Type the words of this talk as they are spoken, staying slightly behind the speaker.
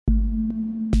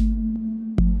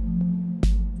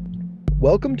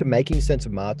Welcome to Making Sense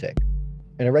of Martech,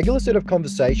 and a regular set of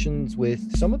conversations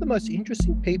with some of the most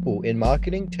interesting people in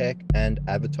marketing, tech, and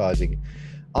advertising.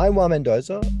 I'm Juan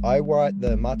Mendoza. I write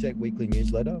the Martech Weekly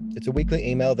newsletter. It's a weekly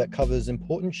email that covers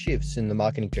important shifts in the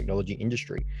marketing technology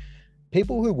industry.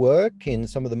 People who work in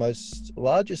some of the most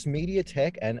largest media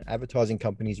tech and advertising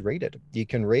companies read it. You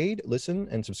can read, listen,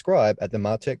 and subscribe at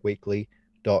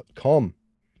themartechweekly.com.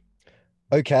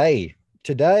 Okay,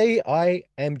 today I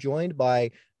am joined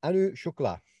by Anu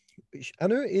Shukla.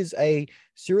 Anu is a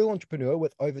serial entrepreneur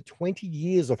with over 20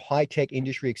 years of high-tech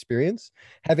industry experience,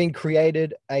 having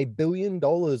created $1 billion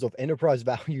of enterprise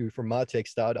value from MarTech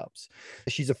startups.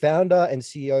 She's a founder and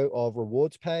CEO of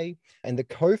RewardsPay and the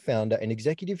co-founder and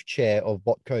executive chair of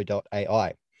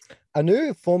Botco.ai.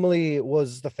 Anu formerly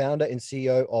was the founder and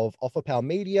CEO of OfferPal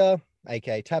Media,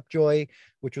 aka Tapjoy,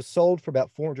 which was sold for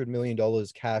about $400 million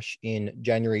cash in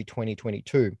January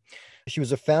 2022. She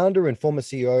was a founder and former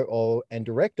CEO and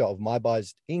director of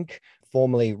MyBuys Inc.,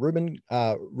 formerly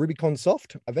Rubicon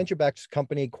Soft, a venture-backed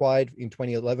company acquired in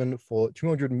 2011 for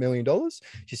 $200 million.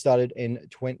 She started in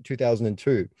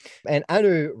 2002. And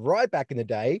Anu, right back in the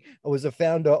day, was a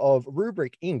founder of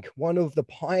Rubrik Inc., one of the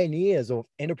pioneers of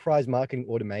enterprise marketing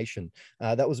automation.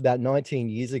 That was about 19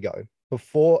 years ago,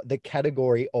 before the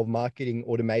category of marketing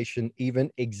automation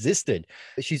even existed.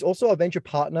 She's also a venture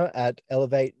partner at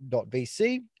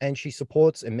Elevate.vc, and she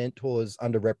supports and mentors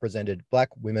underrepresented Black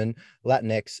women,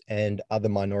 Latinx, and other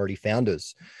minority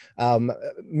founders.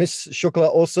 Ms. Shukla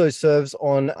also serves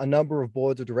on a number of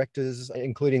boards of directors,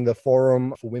 including the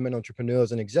Forum for Women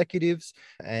Entrepreneurs and Executives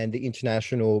and the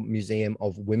International Museum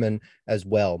of Women as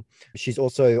well. She's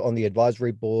also on the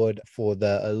advisory board for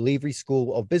the Levy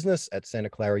School of Business at Santa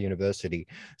Clara University.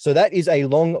 So that is a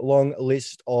long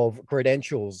list of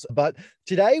credentials. But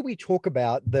today we talk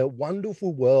about the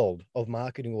wonderful world of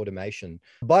marketing automation.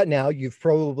 By now, you've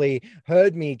probably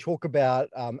heard me talk about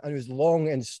Anu's long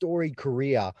and storied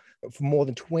career for more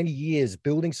than 20 years,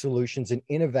 building solutions and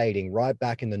innovating right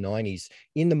back in the 90s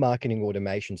in the marketing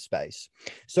automation space.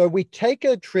 So we take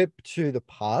a trip to the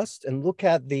past and look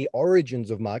at the origins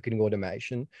of marketing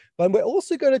automation, but we're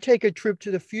also going to take a trip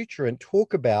to the future and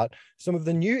talk about some of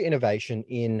the new innovation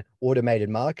in automated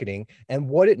marketing and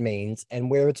what it means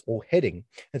and where it's all heading.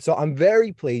 And so I'm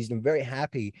very pleased and very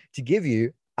happy to give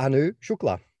you Anu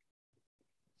Shukla.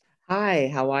 Hi,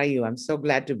 how are you? I'm so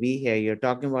glad to be here. You're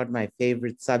talking about my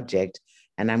favorite subject,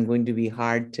 and I'm going to be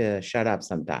hard to shut up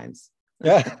sometimes.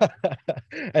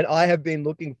 And I have been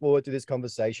looking forward to this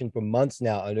conversation for months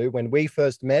now, Anu. When we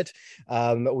first met,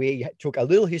 we took a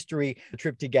little history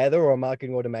trip together on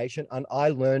marketing automation, and I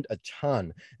learned a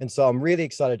ton. And so I'm really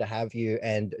excited to have you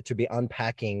and to be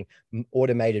unpacking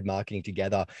automated marketing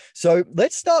together. So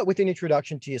let's start with an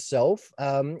introduction to yourself.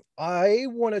 I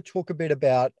want to talk a bit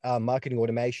about marketing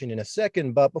automation in a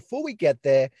second, but before we get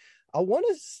there, I want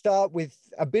to start with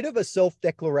a bit of a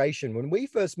self-declaration. When we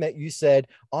first met, you said,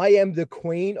 I am the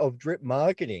queen of drip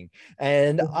marketing.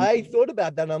 And I thought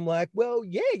about that. And I'm like, well,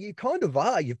 yeah, you kind of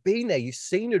are. You've been there. You've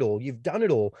seen it all. You've done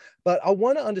it all. But I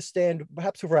want to understand,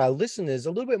 perhaps for our listeners, a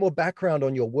little bit more background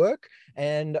on your work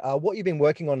and what you've been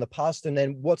working on in the past, and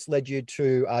then what's led you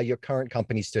to your current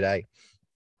companies today.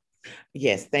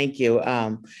 Yes, thank you.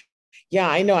 Yeah,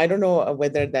 I know. I don't know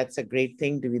whether that's a great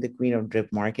thing to be the queen of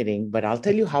drip marketing, but I'll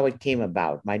tell you how it came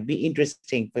about. Might be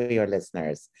interesting for your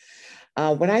listeners.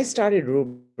 When I started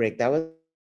Rubrik, that was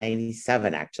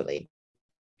 97 actually.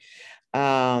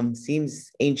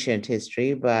 Seems ancient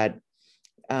history, but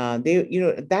at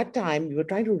that time we were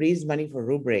trying to raise money for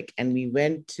Rubrik, and we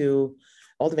went to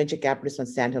all the venture capitalists on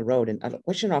Sand Hill Road, and a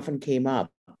question often came up,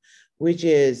 which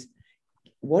is,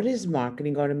 what is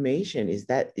marketing automation? Is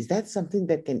that something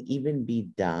that can even be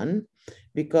done?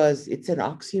 Because it's an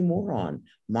oxymoron.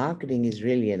 Marketing is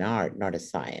really an art, not a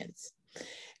science.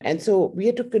 And so we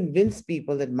had to convince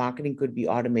people that marketing could be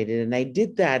automated. And I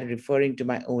did that referring to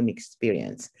my own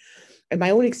experience. And my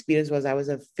own experience was I was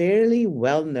a fairly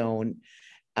well-known,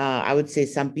 I would say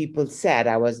some people said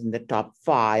I was in the top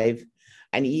 5.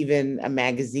 And even a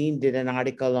magazine did an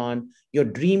article on your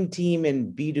dream team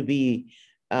in B2B.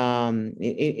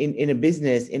 In a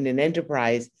business, in an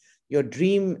enterprise, your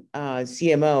dream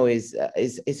CMO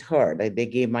is her. They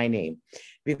gave my name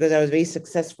because I was very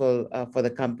successful for the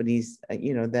companies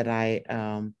that I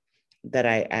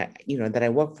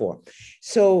work for.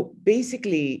 So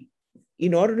basically,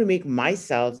 in order to make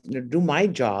myself do my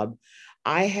job,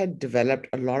 I had developed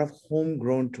a lot of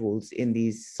homegrown tools in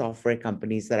these software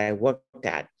companies that I worked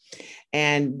at,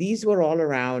 and these were all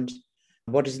around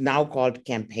what is now called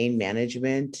campaign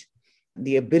management,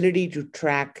 the ability to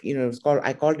track,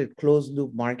 I called it closed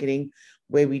loop marketing,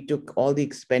 where we took all the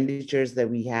expenditures that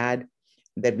we had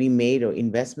that we made or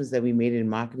investments that we made in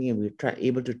marketing, and we were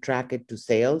able to track it to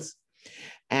sales.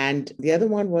 And the other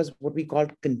one was what we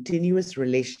called continuous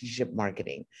relationship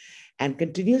marketing. And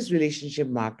continuous relationship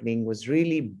marketing was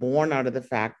really born out of the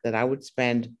fact that I would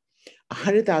spend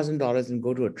 $100,000 and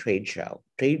go to a trade show.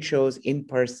 Trade shows in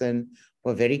person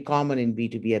were very common in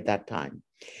B2B at that time.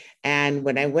 And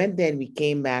when I went there, we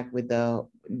came back with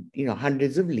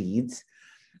hundreds of leads.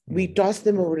 We tossed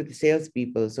them over to the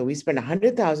salespeople. So we spent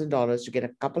 $100,000 to get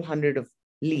a couple hundred of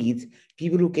leads,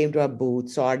 people who came to our booth,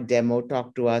 saw our demo,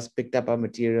 talked to us, picked up our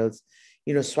materials,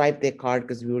 swiped their card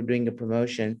because we were doing a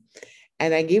promotion.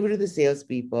 And I gave it to the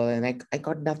salespeople, and I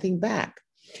got nothing back.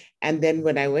 And then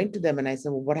when I went to them and I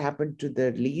said, well, what happened to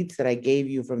the leads that I gave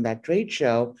you from that trade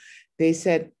show? They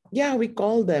said, yeah, we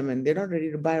called them and they're not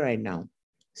ready to buy right now.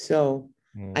 So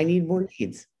I need more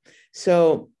leads.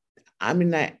 So, I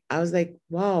was like,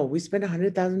 wow, we spent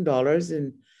 $100,000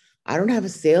 and I don't have a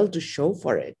sale to show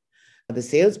for it. The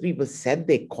salespeople said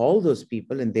they called those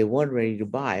people and they weren't ready to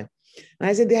buy. And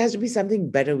I said, there has to be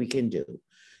something better we can do.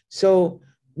 So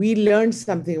we learned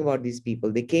something about these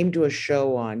people. They came to a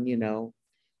show on,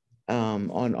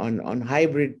 on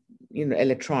hybrid,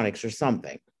 electronics or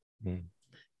something.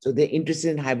 So they're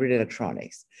interested in hybrid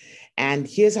electronics. And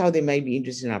here's how they might be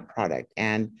interested in our product.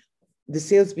 And the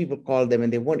salespeople called them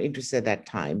and they weren't interested at that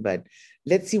time, but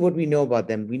let's see what we know about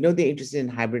them. We know they're interested in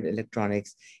hybrid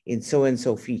electronics in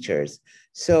so-and-so features.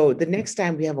 So the next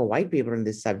time we have a white paper on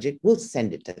this subject, we'll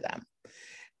send it to them.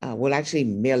 We'll actually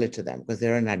mail it to them because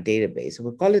they're in our database. So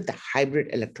we'll call it the hybrid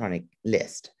electronic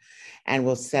list. And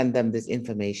we'll send them this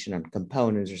information on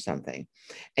components or something.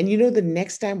 And the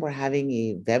next time we're having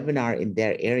a webinar in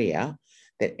their area,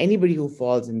 that anybody who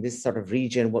falls in this sort of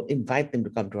region, will invite them to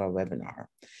come to our webinar.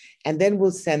 And then we'll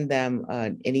send them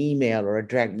an email, or a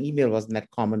direct email wasn't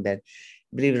that common then,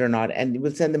 believe it or not. And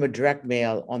we'll send them a direct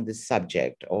mail on this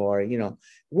subject, or,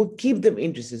 we'll keep them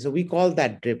interested. So we call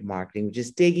that drip marketing, which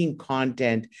is taking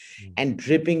content and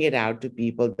dripping it out to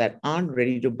people that aren't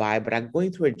ready to buy, but are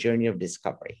going through a journey of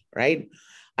discovery, right?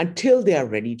 Until they are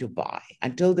ready to buy,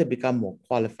 until they become more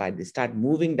qualified, they start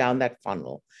moving down that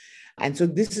funnel. And so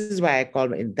this is why I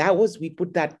call it, we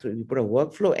put a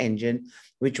workflow engine,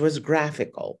 which was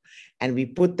graphical, and we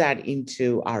put that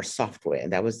into our software.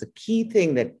 And that was the key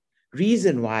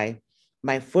reason why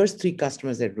my first 3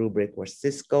 customers at Rubrik were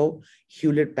Cisco,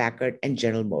 Hewlett Packard, and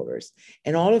General Motors.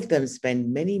 And all of them spent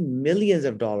many millions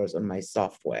of dollars on my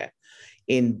software,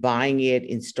 in buying it,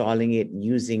 installing it,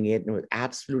 using it. It was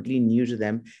absolutely new to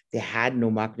them. They had no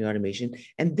marketing automation.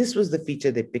 And this was the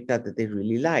feature they picked out that they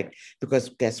really liked. Because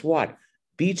guess what?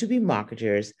 B2B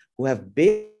marketers who have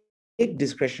big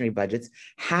discretionary budgets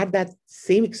had that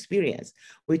same experience,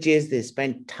 which is they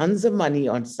spent tons of money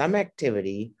on some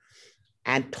activity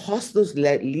and tossed those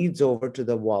leads over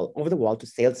the wall to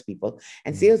salespeople.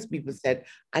 And salespeople said,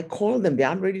 I called them, they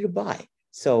aren't ready to buy.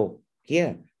 So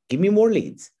here, give me more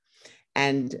leads.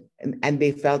 And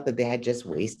they felt that they had just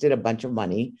wasted a bunch of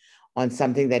money on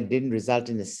something that didn't result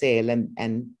in a sale.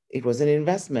 And it was an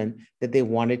investment that they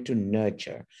wanted to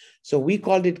nurture. So we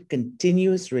called it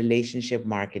continuous relationship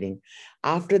marketing.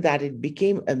 After that, it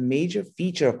became a major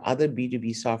feature of other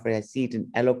B2B software. I see it in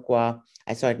Eloqua.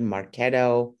 I saw it in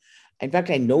Marketo. In fact,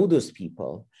 I know those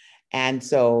people. And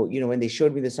so, when they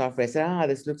showed me the software, I said,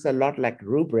 this looks a lot like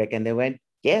Rubrik. And they went,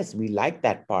 yes, we like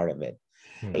that part of it.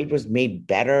 It was made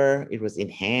better. It was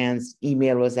enhanced.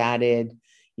 Email was added.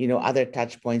 Other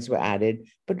touch points were added.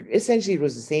 But essentially, it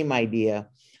was the same idea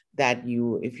that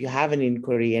if you have an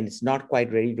inquiry and it's not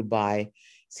quite ready to buy,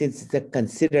 since it's a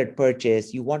considered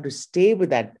purchase, you want to stay with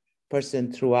that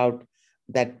person throughout,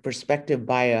 that prospective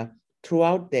buyer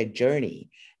throughout their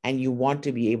journey. And you want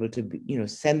to be able to,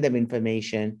 send them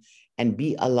information and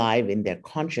be alive in their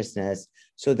consciousness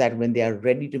so that when they are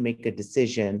ready to make a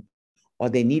decision, or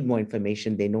they need more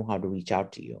information, they know how to reach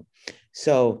out to you.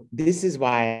 So this is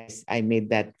why I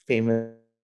made that famous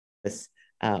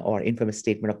or infamous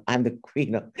statement of, I'm the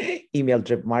queen of email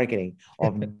drip marketing,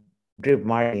 or drip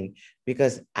marketing,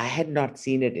 because I had not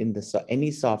seen it in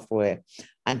any software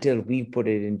until we put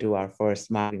it into our first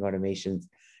marketing automation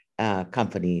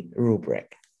company,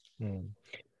 Rubrik.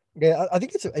 Yeah, I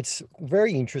think it's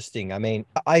very interesting. I mean,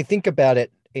 I think about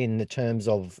it in the terms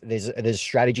of there's a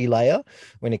strategy layer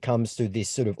when it comes to this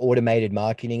sort of automated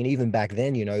marketing. And even back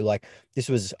then, like this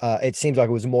was, it seems like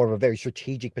it was more of a very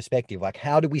strategic perspective. Like,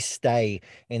 how do we stay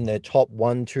in the top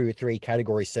one, two, three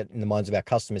categories set in the minds of our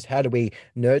customers? How do we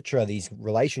nurture these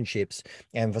relationships?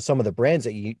 And for some of the brands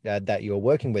that you were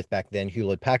working with back then,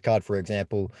 Hewlett Packard, for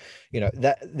example,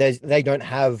 that they don't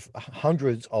have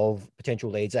hundreds of potential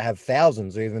leads. They have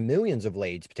thousands or even millions of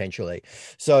leads potentially.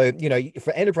 So,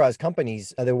 for enterprise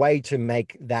companies, the way to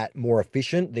make that more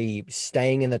efficient, the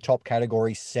staying in the top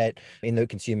category set in the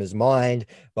consumer's mind,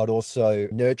 but also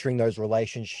nurturing those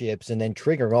relationships and then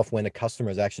triggering off when a customer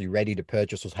is actually ready to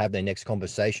purchase or have their next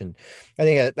conversation. I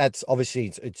think that's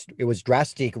obviously it was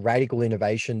drastic, radical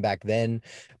innovation back then.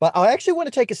 But I actually want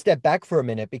to take a step back for a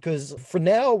minute, because for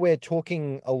now we're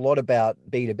talking a lot about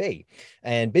B2B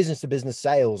and business to business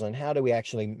sales, and how do we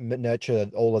actually nurture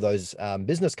all of those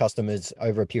business customers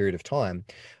over a period of time.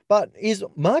 But is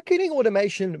marketing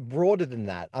automation broader than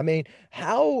that? I mean,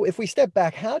 if we step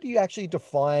back, how do you actually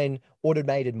define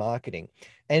automated marketing?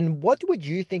 And what would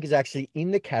you think is actually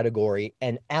in the category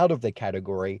and out of the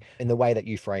category in the way that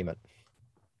you frame it?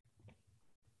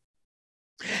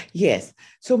 Yes.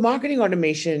 So marketing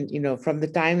automation, from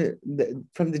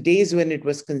from the days when it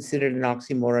was considered an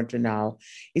oxymoron to now,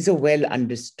 is a well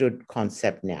understood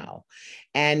concept now.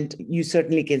 And you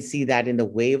certainly can see that in the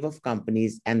wave of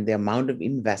companies and the amount of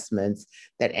investments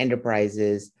that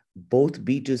enterprises, both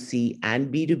B2C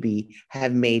and B2B,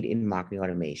 have made in marketing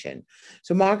automation.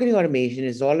 So marketing automation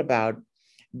is all about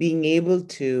being able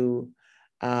to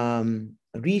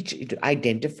to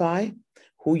identify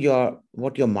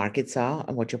what your markets are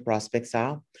and what your prospects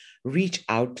are, reach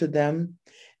out to them,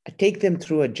 take them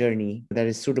through a journey that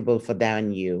is suitable for them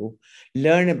and you,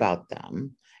 learn about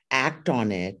them, act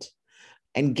on it,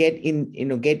 and get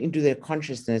into their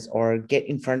consciousness or get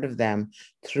in front of them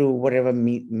through whatever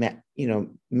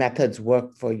methods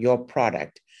work for your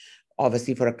product.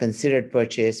 Obviously, for a considered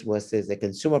purchase versus a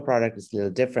consumer product, it's a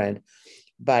little different.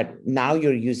 But now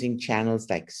you're using channels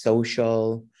like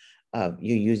social,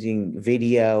 you're using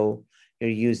video, you're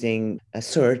using a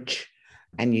search,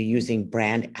 and you're using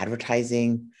brand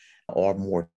advertising or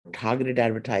more targeted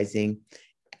advertising.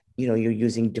 You're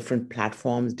using different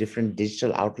platforms, different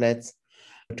digital outlets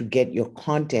to get your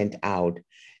content out.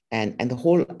 And the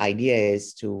whole idea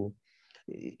is to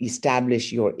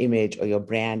establish your image or your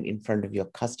brand in front of your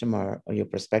customer or your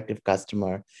prospective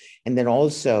customer. And then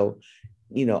also,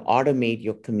 automate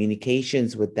your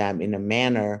communications with them in a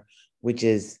manner which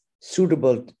is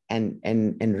suitable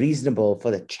and reasonable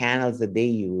for the channels that they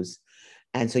use.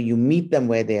 And so you meet them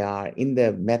where they are in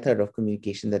the method of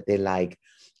communication that they like,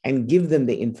 and give them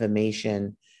the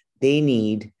information they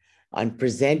need, and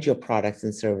present your products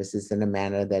and services in a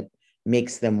manner that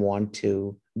makes them want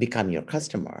to become your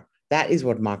customer. That is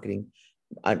what marketing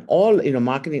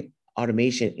marketing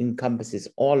automation encompasses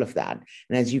all of that.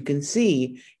 And as you can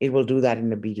see, it will do that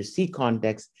in a B2C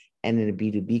context and in a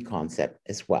B2B concept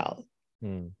as well.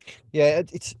 Yeah,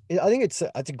 I think it's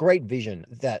a great vision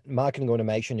that marketing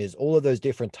automation is all of those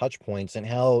different touch points, and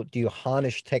how do you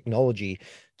harness technology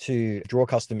to draw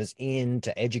customers in,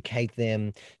 to educate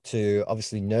them, to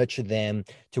obviously nurture them,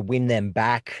 to win them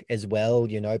back as well,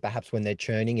 perhaps when they're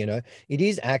churning, it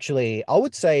is actually, I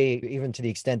would say, even to the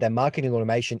extent that marketing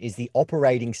automation is the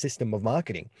operating system of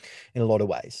marketing in a lot of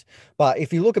ways. But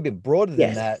if you look a bit broader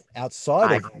than that,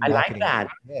 outside of I like marketing,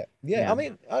 that. yeah. I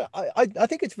mean, I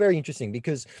think it's very interesting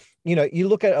because, you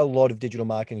look at a lot of digital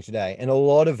marketing today, and a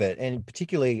lot of it, and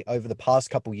particularly over the past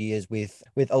couple of years with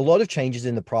a lot of changes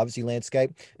in the privacy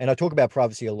landscape. And I talk about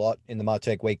privacy a lot in the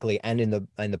Martech Weekly and in the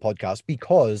podcast,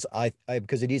 because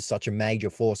because it is such a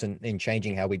major force in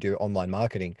changing how we do online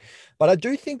marketing. But I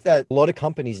do think that a lot of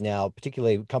companies now,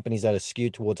 particularly companies that are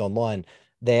skewed towards online,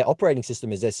 their operating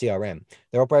system is their CRM.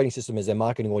 Their operating system is their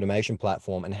marketing automation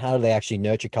platform. And how do they actually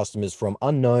nurture customers from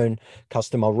unknown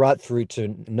customer right through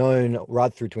to known,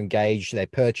 right through to engage, they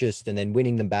purchased, and then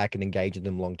winning them back and engaging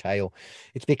them long tail.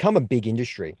 It's become a big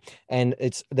industry, and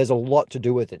there's a lot to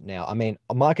do with it now. I mean,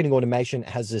 marketing automation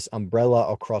has this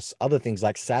umbrella across other things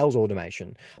like sales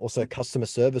automation, also customer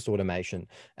service automation,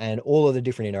 and all of the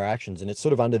different interactions. And it's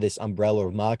sort of under this umbrella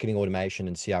of marketing automation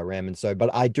and CRM. And so,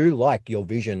 but I do like your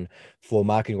vision for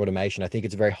marketing automation. I think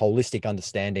it's a very holistic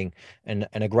understanding, and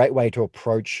a great way to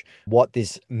approach what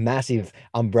this massive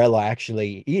umbrella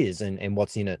actually is, and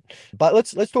what's in it. But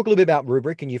let's talk a little bit about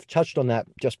Rubrik, and you've touched on that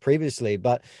just previously,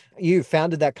 but you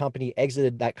founded that company,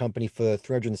 exited that company for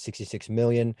 366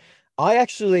 million. I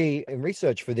actually, in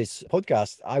research for this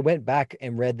podcast, I went back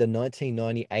and read the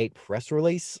 1998 press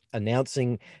release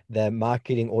announcing the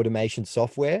marketing automation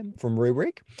software from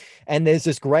Rubrik. And there's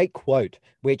this great quote,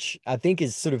 which I think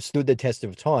has sort of stood the test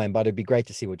of time, but it'd be great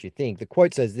to see what you think. The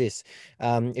quote says this.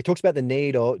 It talks about the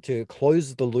need to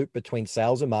close the loop between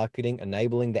sales and marketing,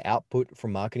 enabling the output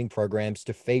from marketing programs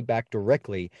to feedback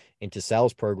directly into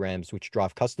sales programs, which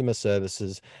drive customer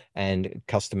services and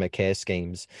customer care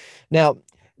schemes. Now,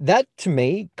 that to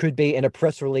me could be in a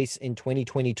press release in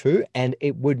 2022 and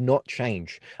it would not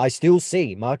change. I still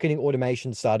see marketing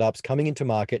automation startups coming into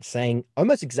market saying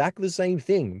almost exactly the same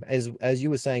thing as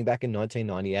you were saying back in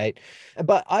 1998.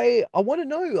 But I want to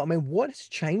know, I mean, what has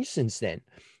changed since then?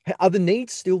 Are the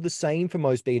needs still the same for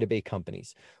most B2B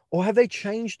companies or have they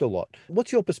changed a lot?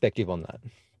 What's your perspective on that?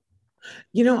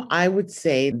 I would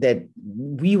say that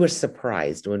we were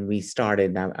surprised when we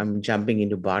started. Now I'm jumping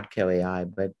into Botco AI,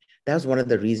 but that was one of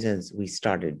the reasons we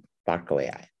started Botco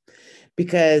AI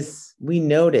because we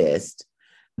noticed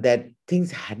that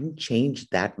things hadn't changed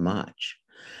that much.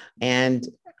 And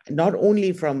not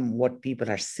only from what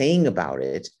people are saying about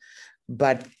it,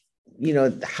 but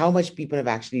how much people have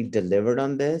actually delivered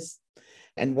on this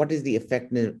and what is the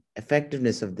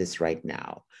effectiveness of this right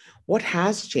now. What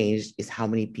has changed is how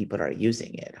many people are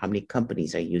using it, how many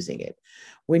companies are using it.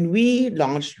 When we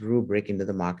launched Rubrik into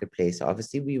the marketplace,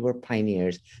 obviously we were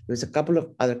pioneers. There was a couple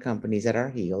of other companies at our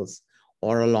heels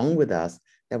or along with us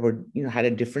that were, had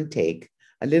a different take,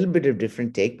 a little bit of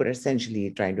different take, but essentially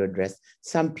trying to address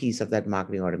some piece of that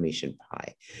marketing automation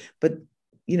pie. But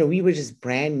we were just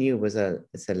brand new.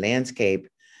 It's a landscape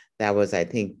that was, I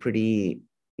think, pretty,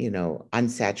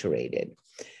 unsaturated.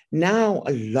 Now,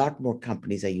 a lot more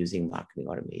companies are using marketing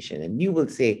automation. And you will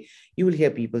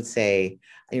hear people say,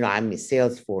 I'm a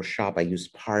Salesforce shop. I use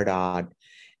Pardot.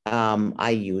 I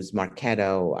use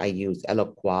Marketo. I use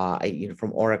Eloqua,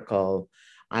 from Oracle.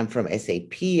 I'm from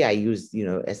SAP. I use,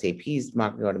 SAP's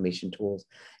marketing automation tools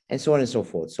and so on and so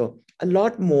forth. So a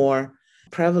lot more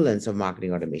prevalence of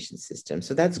marketing automation systems.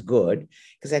 So that's good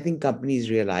because I think companies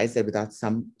realize that without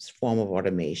some form of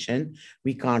automation,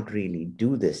 we can't really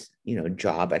do this,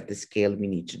 job at the scale we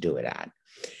need to do it at.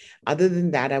 Other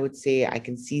than that, I would say I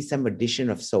can see some addition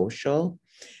of social.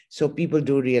 So people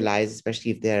do realize,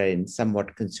 especially if they're in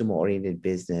somewhat consumer-oriented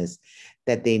business,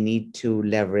 that they need to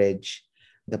leverage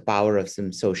the power of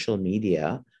some social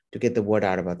media to get the word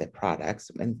out about their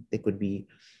products. And they could be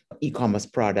e-commerce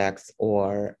products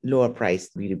or lower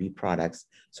priced B2B products,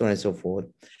 so on and so forth.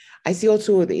 I see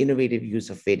also the innovative use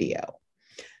of video.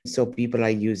 So people are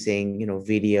using,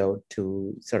 video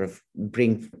to sort of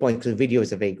bring points. So video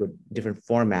is a very good different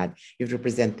format. You have to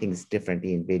present things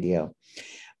differently in video.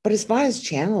 But as far as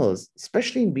channels,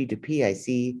 especially in B2P, I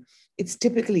see it's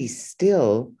typically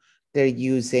still they're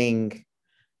using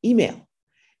email.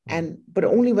 But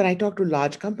only when I talk to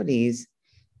large companies,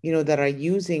 that are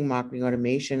using marketing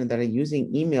automation and that are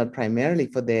using email primarily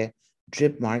for their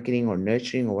drip marketing or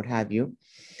nurturing or what have you.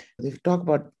 They talk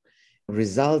about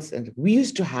results. And we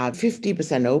used to have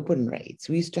 50% open rates.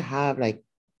 We used to have like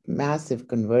massive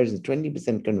conversions,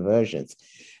 20% conversions.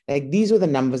 Like these were the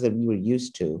numbers that we were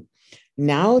used to.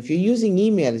 Now, if you're using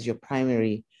email as your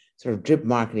primary sort of drip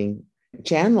marketing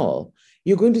channel,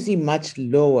 you're going to see much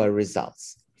lower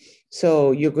results.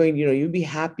 So you're going, you'll be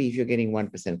happy if you're getting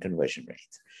 1% conversion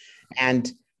rates.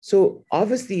 And so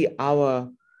obviously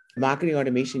our marketing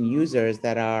automation users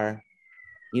that are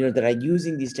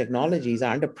using these technologies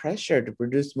are under pressure to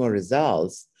produce more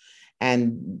results.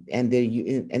 And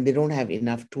they don't have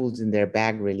enough tools in their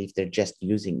bag really if they're just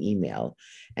using email.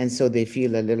 And so they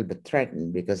feel a little bit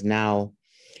threatened because now,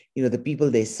 the people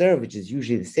they serve, which is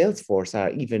usually the sales force,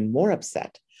 are even more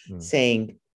upset,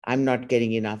 saying, I'm not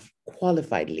getting enough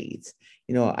qualified leads.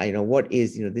 What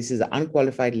is, this is an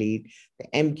unqualified lead, the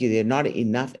MQ, there are not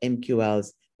enough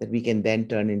MQLs that we can then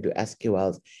turn into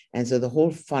SQLs. And so the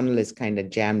whole funnel is kind of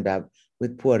jammed up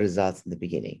with poor results in the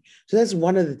beginning. So that's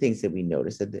one of the things that we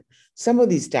noticed, that some of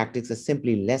these tactics are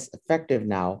simply less effective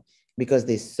now because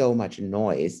there's so much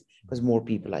noise because more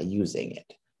people are using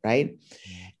it, right?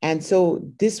 And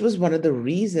so this was one of the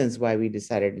reasons why we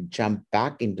decided to jump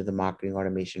back into the marketing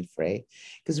automation fray,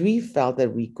 because we felt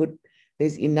that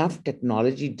there's enough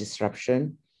technology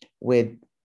disruption with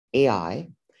AI,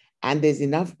 and there's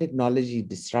enough technology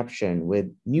disruption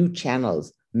with new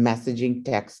channels, messaging,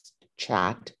 text,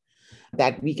 chat,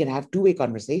 that we can have two-way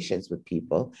conversations with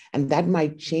people, and that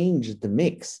might change the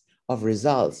mix of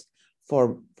results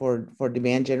for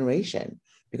demand generation,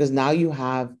 because now you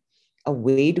have a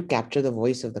way to capture the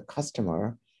voice of the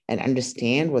customer and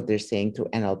understand what they're saying through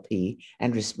NLP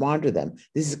and respond to them.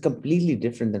 This is completely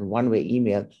different than one-way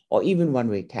email or even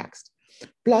one-way text.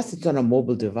 Plus, it's on a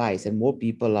mobile device, and more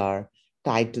people are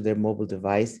tied to their mobile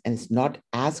device, and it's not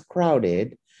as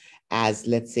crowded as,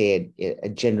 let's say, a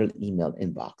general email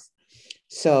inbox.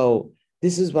 So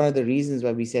this is one of the reasons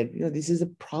why we said, this is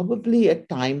probably a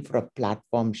time for a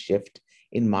platform shift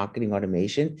in marketing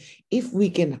automation. If we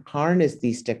can harness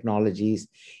these technologies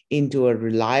into a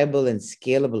reliable and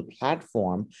scalable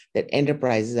platform that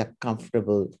enterprises are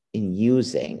comfortable in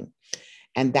using.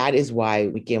 And that is why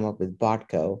we came up with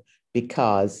Botco,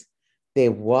 because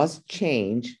there was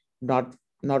change, not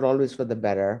always for the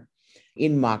better,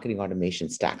 in marketing automation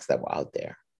stacks that were out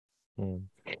there.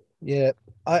 Yeah,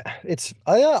 I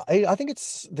think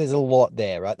there's a lot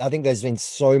there, right? I think there's been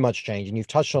so much change, and you've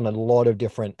touched on a lot of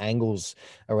different angles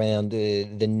around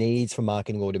the needs for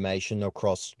marketing automation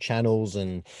across channels.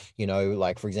 And,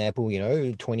 like, for example,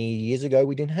 20 years ago,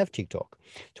 we didn't have TikTok.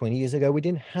 20 years ago, we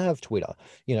didn't have Twitter,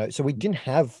 so we didn't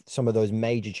have some of those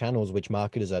major channels which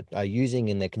marketers are using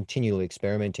and they're continually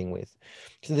experimenting with.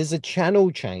 So there's a channel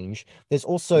change. There's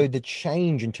also the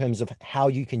change in terms of how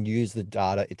you can use the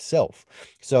data itself.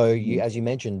 So as you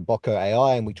mentioned, Botco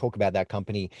AI, and we talk about that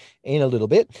company in a little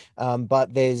bit.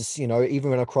 But there's,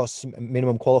 even across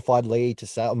minimum qualified lead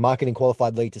to marketing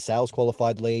qualified lead to sales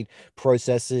qualified lead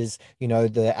processes,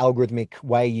 the algorithmic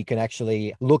way you can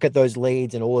actually look at those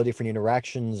leads and all the different interactions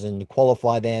and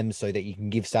qualify them so that you can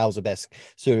give sales the best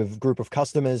sort of group of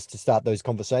customers to start those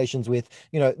conversations with.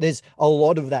 There's a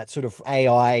lot of that sort of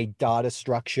AI data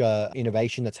structure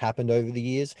innovation that's happened over the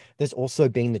years. There's also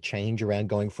been the change around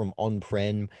going from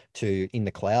on-prem to in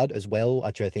the cloud as well,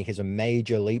 which I think is a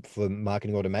major leap for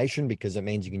marketing automation, because it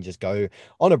means you can just go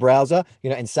on a browser,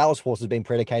 and Salesforce has been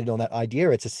predicated on that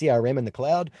idea. It's a CRM in the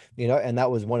cloud, and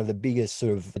that was one of the biggest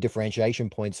sort of differentiation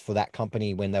points for that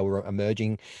company when they were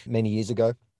emerging many years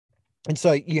ago. And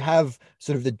so you have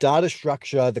sort of the data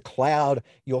structure, the cloud.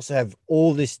 You also have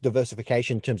all this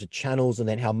diversification in terms of channels and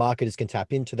then how marketers can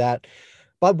tap into that.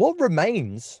 But what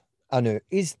remains, Anu,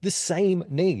 is the same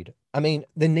need. I mean,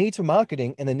 the needs for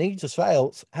marketing and the needs of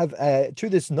sales have, to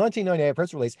this 1998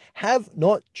 press release, have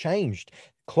not changed.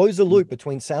 Close the loop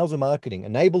between sales and marketing,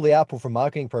 enable the output from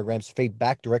marketing programs to feed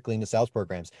back directly into sales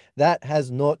programs. That has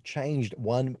not changed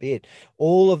one bit.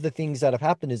 All of the things that have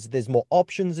happened is there's more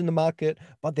options in the market,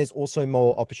 but there's also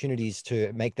more opportunities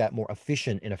to make that more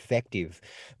efficient and effective.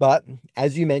 But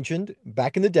as you mentioned,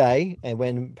 back in the day, and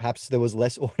when perhaps there was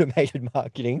less automated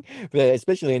marketing,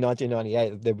 especially in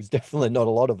 1998, there was definitely not a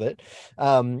lot of it.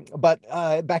 But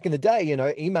back in the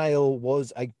day, email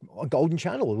was a golden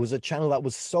channel. It was a channel that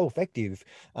was so effective.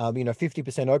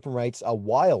 50% open rates are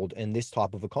wild in this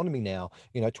type of economy now.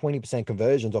 20%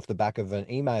 conversions off the back of an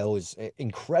email is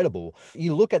incredible.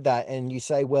 You look at that and you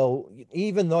say, well,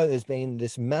 even though there's been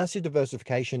this massive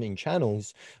diversification in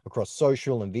channels across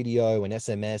social and video and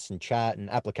SMS and chat and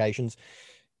applications,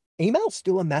 email's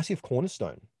still a massive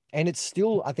cornerstone. And it's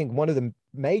still, I think, one of the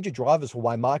major drivers for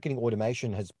why marketing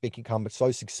automation has become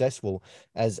so successful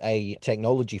as a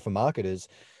technology for marketers.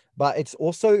 But it's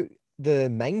also the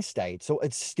mainstay. So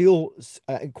it's still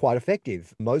quite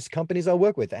effective. Most companies I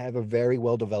work with, they have a very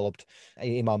well-developed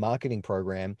email marketing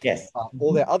program. Yes.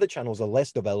 All their other channels are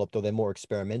less developed or they're more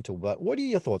experimental. But what are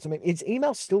your thoughts? I mean, is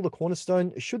email still the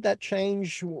cornerstone? Should that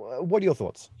change? What are your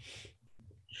thoughts?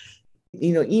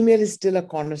 Email is still a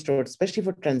cornerstone, especially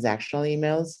for transactional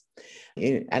emails.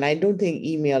 And I don't think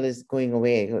email is going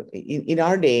away. In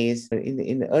our days,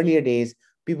 in the earlier days,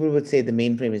 people would say the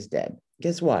mainframe is dead.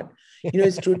 Guess what?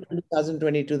 It's true,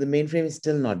 2022, the mainframe is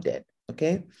still not dead.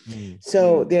 Okay.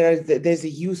 So there's a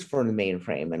use for the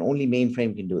mainframe, and only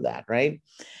mainframe can do that, right?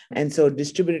 And so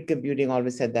distributed computing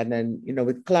always said that. And,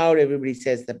 with cloud, everybody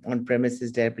says that on-premise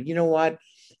is dead. But you know what?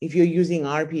 If you're using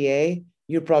RPA,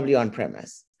 you're probably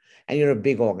on-premise. And you're a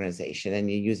big organization and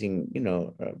you're using,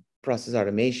 process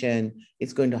automation,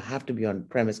 it's going to have to be on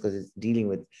premise because it's dealing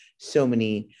with so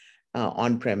many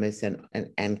on-premise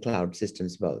and cloud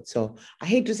systems both. So I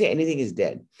hate to say anything is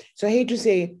dead. So I hate to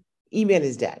say email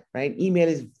is dead, right? Email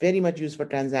is very much used for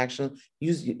transactional,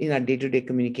 used in our day-to-day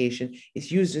communication. It's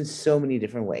used in so many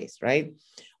different ways, right?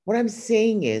 What I'm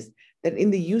saying is that in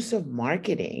the use of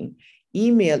marketing,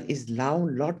 email is now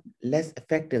a lot less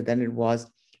effective than it was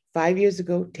 5 years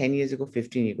ago, 10 years ago,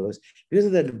 15 years ago, because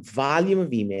of the volume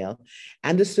of email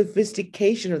and the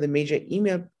sophistication of the major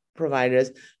email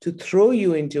providers to throw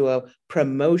you into a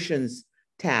promotions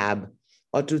tab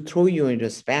or to throw you into a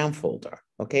spam folder,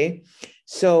 okay?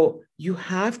 So you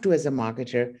have to, as a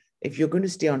marketer, if you're going to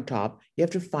stay on top, you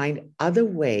have to find other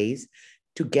ways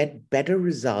to get better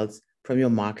results from your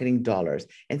marketing dollars,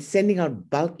 and sending out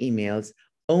bulk emails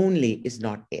only is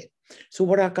not it. So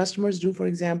what our customers do, for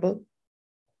example,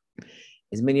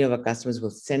 is many of our customers will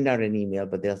send out an email,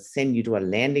 but they'll send you to a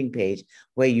landing page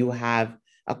where you have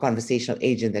a conversational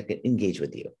agent that can engage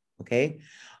with you. Okay.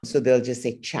 So they'll just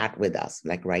say, chat with us,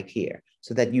 like right here,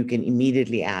 so that you can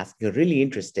immediately ask, you're really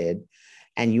interested,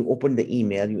 and you open the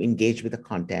email, you engage with the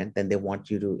content, then they want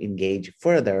you to engage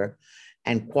further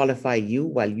and qualify you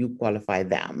while you qualify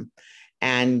them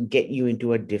and get you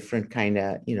into a different kind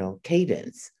of,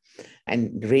 cadence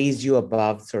and raise you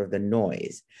above sort of the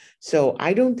noise. So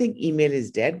I don't think email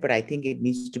is dead, but I think it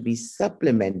needs to be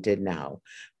supplemented now.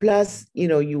 Plus,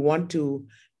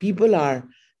 people are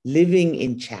living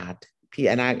in chat.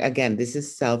 And again, this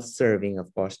is self-serving,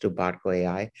 of course, to Barco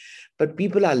AI, but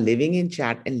people are living in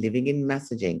chat and living in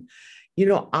messaging.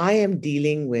 I am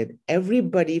dealing with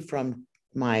everybody from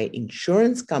my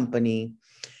insurance company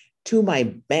to my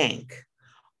bank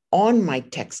on my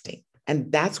texting.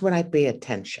 And that's when I pay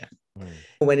attention.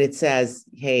 When it says,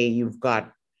 hey, you've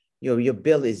got, your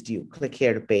bill is due, click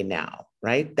here to pay now,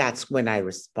 right? That's when I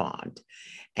respond.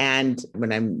 And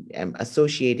when I'm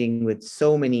associating with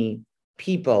so many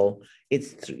people,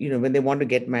 it's, when they want to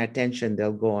get my attention,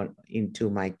 they'll go into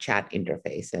my chat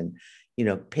interface and,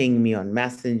 ping me on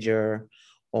Messenger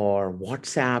or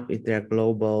WhatsApp if they're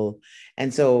global.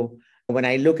 And so when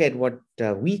I look at what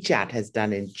WeChat has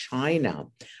done in China,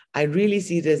 I really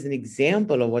see it as an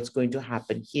example of what's going to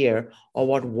happen here, or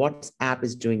what WhatsApp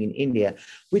is doing in India,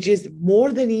 which is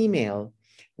more than email.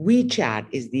 WeChat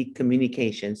is the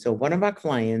communication. So one of our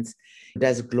clients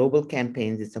does global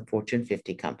campaigns. It's a Fortune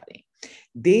 50 company.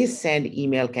 They send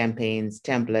email campaigns,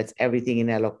 templates, everything in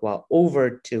Eloqua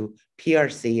over to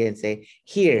PRC and say,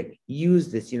 here,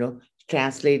 use this,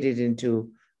 translate it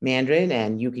into Mandarin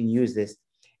and you can use this.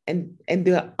 And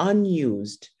they're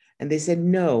unused. And they said,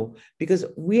 no, because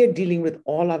we are dealing with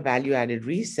all our value-added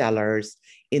resellers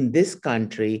in this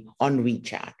country on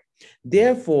WeChat.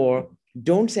 Therefore,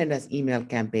 don't send us email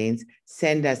campaigns,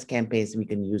 send us campaigns we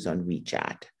can use on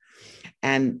WeChat.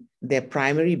 And their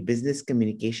primary business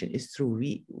communication is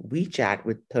through WeChat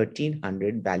with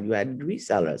 1,300 value-added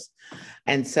resellers.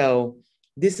 And so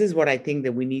this is what I think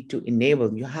that we need to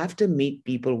enable. You have to meet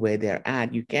people where they're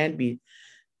at. You can't be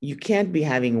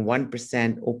having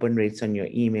 1% open rates on your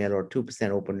email or 2%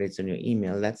 open rates on your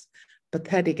email. That's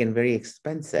pathetic and very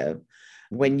expensive.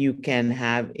 When you can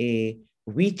have a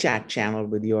WeChat channel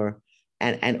with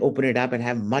and open it up and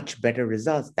have much better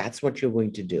results, that's what you're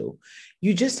going to do.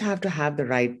 You just have to have the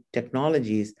right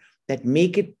technologies that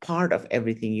make it part of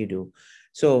everything you do.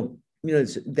 So,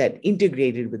 that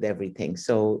integrated with everything.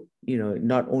 So,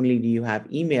 not only do you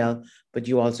have email, but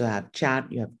you also have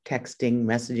chat, you have texting,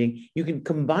 messaging. You can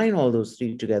combine all those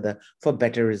three together for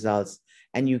better results.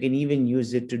 And you can even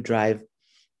use it to drive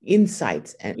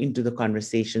insights and into the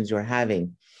conversations you're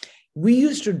having. We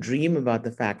used to dream about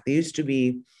the fact there used to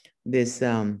be this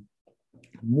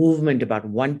movement about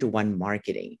one-to-one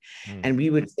marketing. And we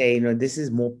would say, this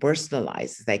is more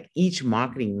personalized. It's like each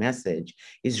marketing message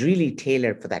is really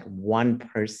tailored for that one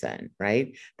person,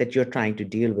 right? That you're trying to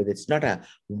deal with. It's not a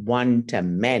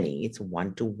one-to-many, it's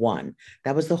one-to-one.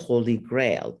 That was the holy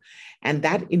grail. And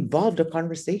that involved a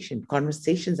conversation.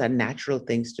 Conversations are natural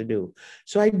things to do.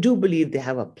 So I do believe they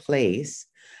have a place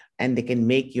and they can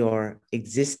make your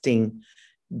existing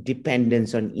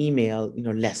dependence on email,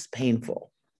 less painful.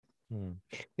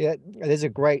 Yeah, there's a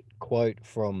great quote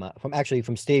from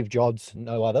Steve Jobs,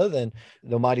 no other than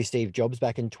the mighty Steve Jobs,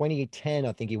 back in 2010.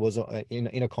 I think he was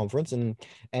in a conference, and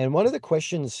one of the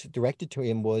questions directed to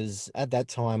him was, at that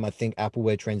time, I think Apple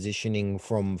were transitioning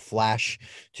from Flash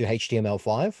to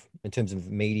HTML5 in terms of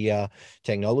media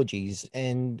technologies,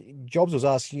 and Jobs was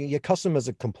asking, your customers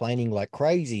are complaining like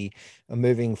crazy,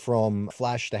 moving from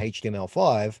Flash to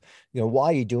HTML5. Why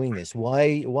are you doing this?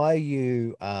 Why are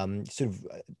you sort of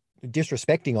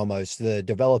disrespecting almost the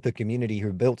developer community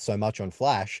who built so much on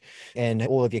Flash and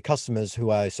all of your customers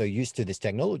who are so used to this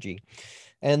technology?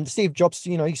 And Steve Jobs,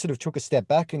 he sort of took a step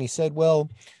back and he said, well,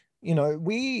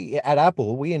 we at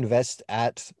Apple, we invest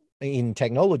in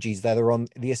technologies that are on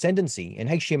the ascendancy, and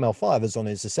HTML5 is on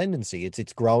its ascendancy.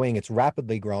 It's growing, it's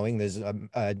rapidly growing. There's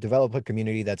a developer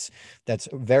community that's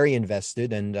very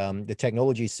invested, and the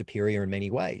technology is superior in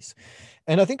many ways.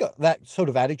 And I think that sort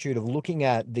of attitude of looking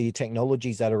at the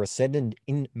technologies that are ascendant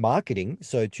in marketing.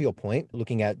 So to your point,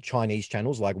 looking at Chinese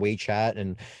channels like WeChat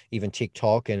and even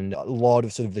TikTok and a lot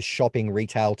of sort of the shopping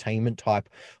retailtainment type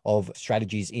of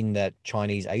strategies in that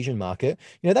Chinese Asian market,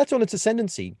 that's on its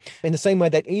ascendancy in the same way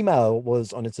that email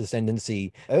was on its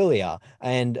ascendancy earlier.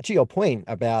 And to your point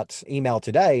about email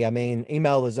today, I mean,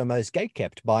 email is almost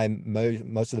gatekept by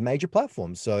most of the major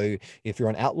platforms. So if you're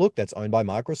on Outlook, that's owned by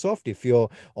Microsoft. If you're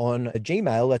on Gmail,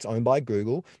 that's owned by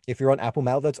Google. If you're on Apple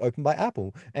Mail, that's owned by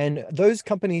Apple. And those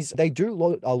companies, they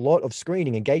do a lot of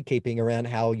screening and gatekeeping around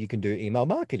how you can do email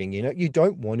marketing. You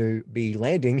don't want to be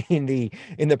landing in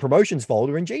the promotions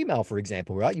folder in Gmail, for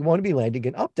example, right? You want to be landing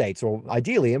in updates or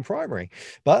ideally in primary.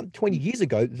 But 20 years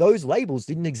ago, those labels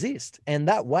didn't exist. And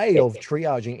that way of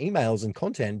triaging emails and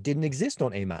content didn't exist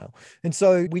on email. And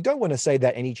so we don't want to say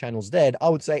that any channel's dead. I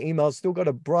would say email's still got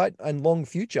a bright and long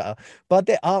future, but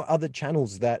there are other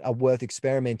channels that are worth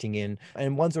experimenting in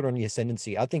and ones that are on the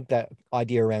ascendancy. I think that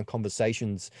idea around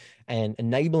conversations and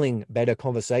enabling better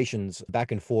conversations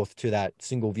back and forth to that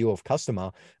single view of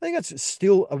customer, I think that's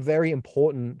still a very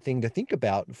important thing to think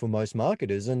about for most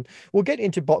marketers. And we'll get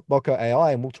into Botco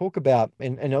AI and we'll talk about,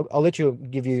 and I'll let you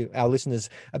give our listeners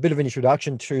a bit of an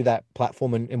introduction to that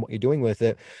platform and what you're doing with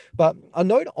it. But a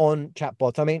note on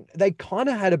chatbots, I mean, they kind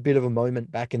of had a bit of a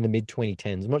moment back in the mid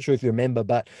 2010s. I'm not sure if you remember,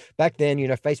 but back then,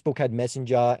 Facebook had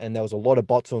Messenger and there was a lot of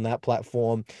bots on that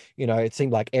platform. It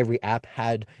seemed like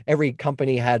every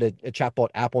company had a chatbot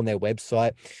app on their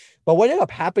website. But what ended up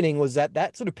happening was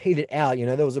that sort of petered out.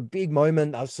 There was a big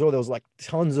moment. I saw there was like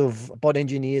tons of bot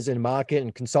engineers in market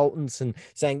and consultants and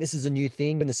saying this is a new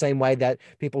thing in the same way that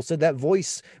people said that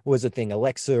voice was a thing,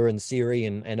 Alexa and Siri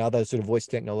and other sort of voice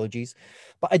technologies.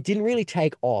 But it didn't really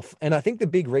take off. And I think the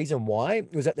big reason why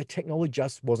was that the technology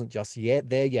just wasn't just yet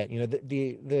there yet.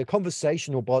 The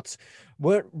conversational bots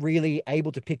weren't really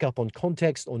able to pick up on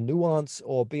context or nuance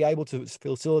or be able to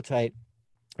facilitate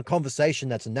a conversation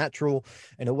that's natural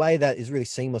in a way that is really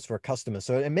seamless for a customer.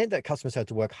 So it meant that customers had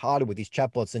to work harder with these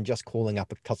chatbots than just calling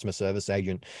up a customer service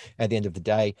agent at the end of the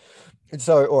day. And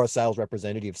so, or a sales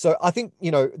representative. So I think,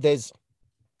 there's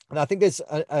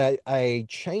a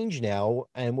change now,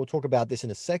 and we'll talk about this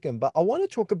in a second, but I want to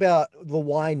talk about the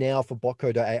why now for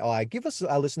Botco.ai. Give us,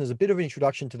 our listeners, a bit of an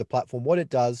introduction to the platform, what it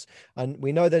does. And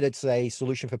we know that it's a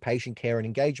solution for patient care and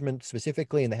engagement,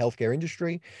 specifically in the healthcare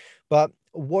industry. But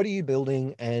what are you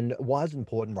building and why is it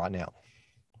important right now?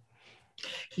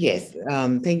 Yes,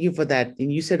 thank you for that.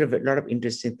 And you said a lot of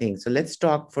interesting things. So let's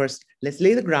talk first. Let's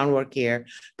lay the groundwork here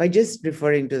by just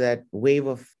referring to that wave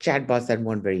of chatbots that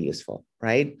weren't very useful,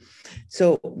 right?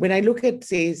 So when I look at,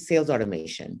 say, sales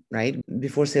automation, right,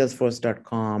 before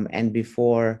Salesforce.com and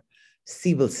before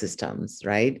Siebel Systems,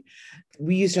 right,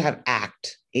 we used to have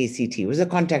ACT. It was a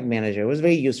contact manager. It was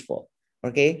very useful.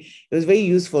 Okay, it was very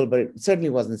useful, but it certainly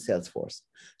wasn't Salesforce.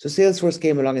 So Salesforce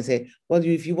came along and said, well,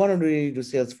 if you want to really do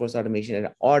Salesforce automation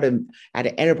at an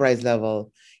enterprise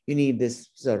level, you need this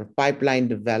sort of pipeline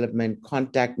development,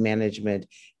 contact management,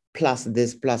 plus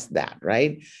this, plus that,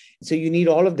 right? So you need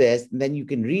all of this, and then you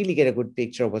can really get a good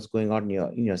picture of what's going on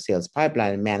in your sales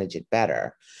pipeline and manage it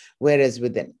better. Whereas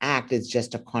with an ACT, it's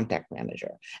just a contact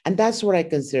manager. And that's what I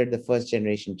consider the first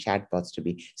generation chatbots to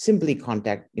be, simply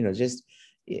contact, just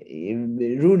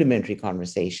rudimentary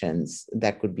conversations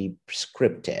that could be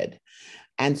scripted.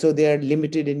 And so they're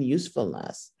limited in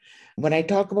usefulness. When I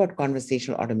talk about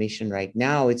conversational automation right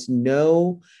now, it's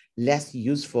no less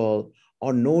useful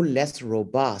or no less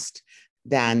robust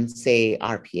than, say,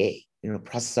 RPA,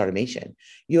 process automation.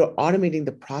 You're automating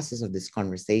the process of this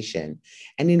conversation.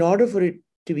 And in order for it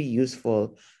to be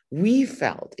useful, we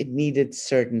felt it needed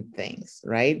certain things,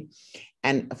 right?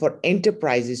 And for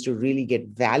enterprises to really get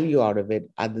value out of it,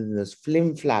 other than those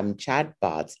flim-flam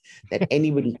chatbots that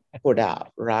anybody put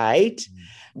out, right?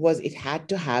 Was it had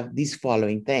to have these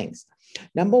following things.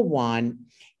 Number one,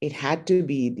 it had to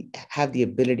have the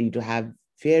ability to have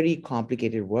very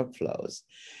complicated workflows.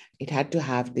 It had to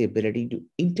have the ability to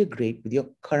integrate with your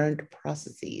current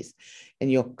processes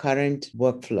and your current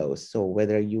workflows. So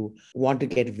whether you want to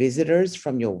get visitors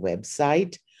from your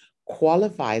website,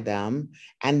 qualify them,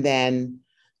 and then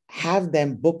have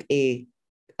them book a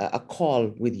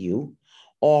call with you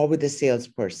or with a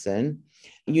salesperson,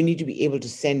 you need to be able to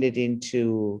send it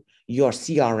into your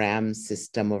CRM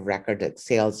system of record, like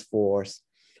Salesforce,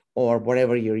 or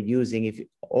whatever you're using, if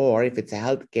it's a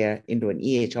healthcare, into an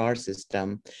EHR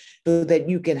system, so that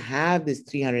you can have this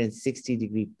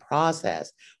 360-degree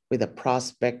process with a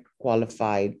prospect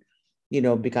qualified,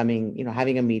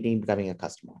 having a meeting, becoming a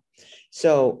customer.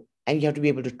 So, And you have to be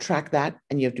able to track that.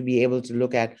 And you have to be able to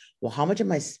look at, well, how much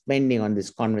am I spending on this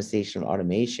conversational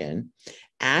automation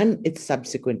and its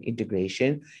subsequent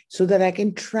integration so that I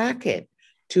can track it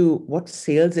to what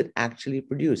sales it actually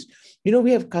produced.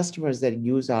 We have customers that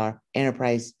use our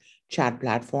enterprise chat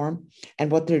platform. And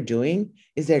what they're doing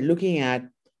is they're looking at,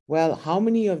 well, how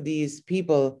many of these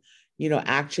people,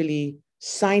 actually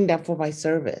signed up for my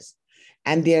service?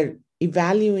 And they're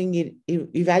evaluating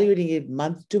it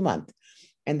month to month.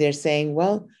 And they're saying,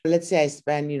 well, let's say I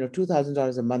spend,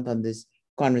 $2,000 a month on this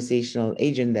conversational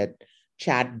agent, that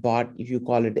chat bot, if you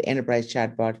call it the enterprise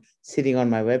chat bot, sitting on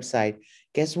my website.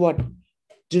 Guess what?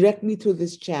 Directly through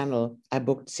this channel, I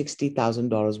booked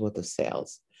 $60,000 worth of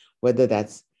sales, whether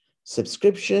that's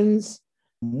subscriptions,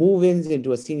 move-ins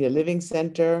into a senior living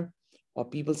center, or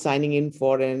people signing in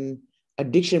for an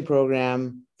addiction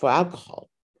program for alcohol.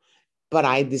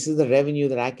 But this is the revenue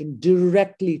that I can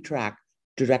directly track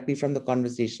directly from the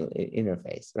conversational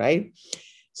interface, right?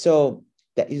 So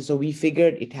we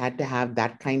figured it had to have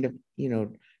that kind of,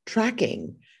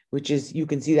 tracking, which is, you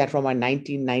can see that from our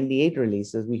 1998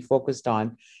 releases. We focused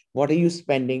on what are you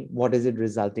spending, what is it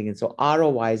resulting in? So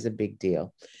ROI is a big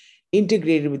deal.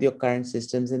 Integrated with your current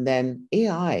systems. And then the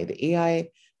AI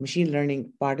machine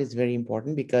learning part is very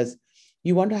important, because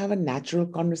you want to have a natural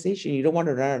conversation. You don't want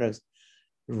to run out of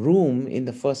room in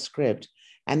the first script.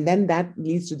 And then that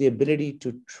leads to the ability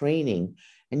to training.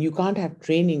 And you can't have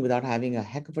training without having a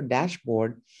heck of a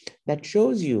dashboard that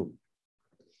shows you,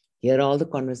 here are all the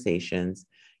conversations.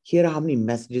 Here are how many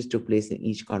messages took place in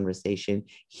each conversation.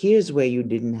 Here's where you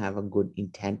didn't have a good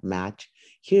intent match.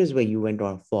 Here's where you went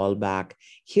on fallback.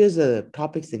 Here's the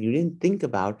topics that you didn't think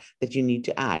about that you need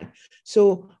to add.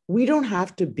 So we don't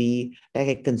have to be like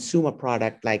a consumer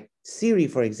product like Siri,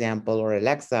 for example, or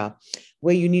Alexa,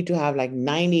 where you need to have like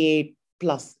 98%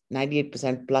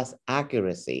 plus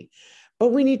accuracy.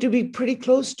 But we need to be pretty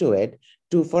close to it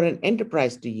for an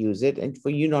enterprise to use it and for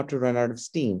you not to run out of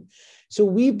steam. So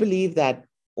we believe that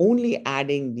only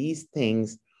adding these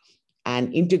things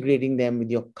and integrating them with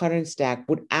your current stack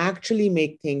would actually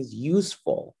make things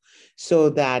useful, so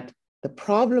that the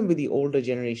problem with the older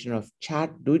generation of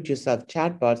do-it-yourself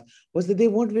chatbots was that they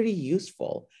weren't very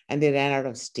useful and they ran out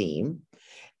of steam.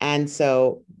 And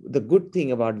so the good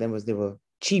thing about them was they were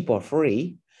cheap or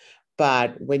free.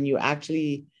 But when you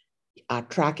actually are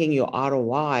tracking your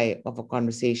ROI of a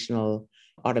conversational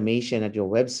automation at your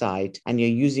website and you're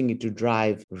using it to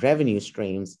drive revenue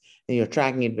streams, and you're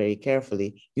tracking it very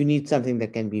carefully, you need something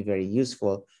that can be very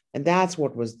useful. And that's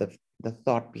what was the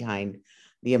thought behind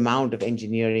the amount of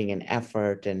engineering and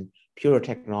effort and pure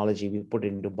technology we put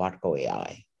into Botco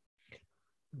AI.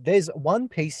 There's one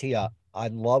piece here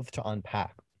I'd love to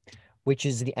unpack, which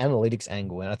is the analytics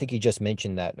angle. And I think you just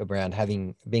mentioned that around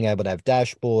being able to have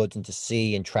dashboards and to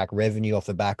see and track revenue off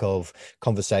the back of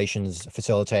conversations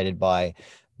facilitated by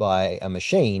a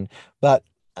machine. But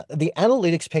the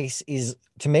analytics piece is,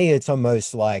 to me, it's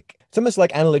almost like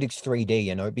analytics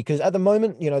 3D, because at the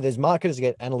moment, there's marketers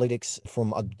get analytics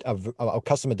from a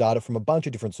customer data from a bunch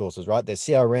of different sources, right? There's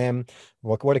CRM,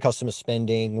 what are customers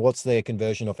spending, what's their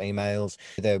conversion of emails,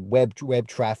 their web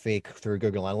traffic through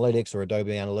Google Analytics or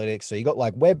Adobe Analytics. So you got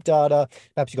like web data,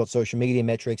 perhaps you got social media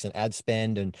metrics and ad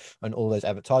spend and all those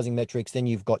advertising metrics. Then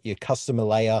you've got your customer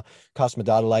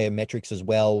data layer metrics as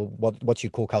well. What's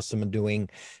your core customer doing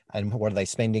and what are they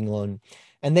spending on?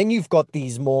 And then you've got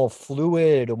these more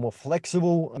fluid or more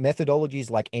flexible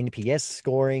methodologies like NPS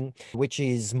scoring, which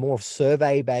is more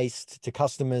survey based to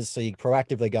customers. So you're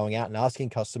proactively going out and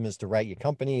asking customers to rate your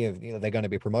company, if they're going to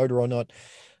be a promoter or not.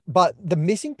 But the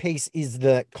missing piece is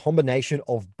the combination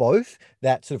of both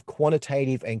that sort of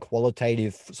quantitative and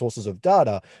qualitative sources of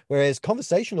data, whereas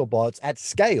conversational bots at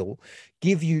scale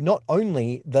give you not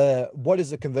only what is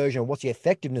the conversion, what's the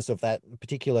effectiveness of that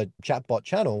particular chatbot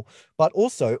channel, but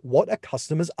also what are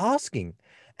customers asking.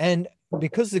 And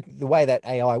because the way that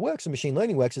AI works and machine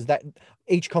learning works is that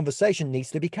each conversation needs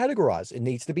to be categorized. It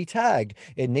needs to be tagged.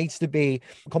 It needs to be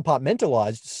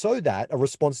compartmentalized so that a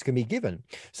response can be given.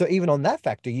 So even on that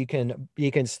factor, you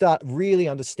can start really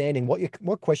understanding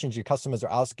what questions your customers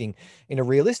are asking in a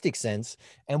realistic sense,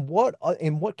 and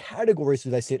in what categories do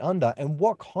they sit under, and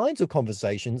what kinds of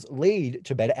conversations lead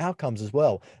to better outcomes as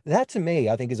well. That, to me,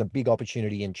 I think is a big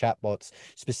opportunity in chatbots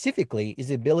specifically, is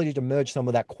the ability to merge some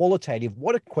of that qualitative,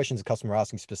 what are questions customers customer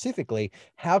asking specifically,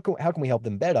 how can we help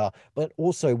them better, but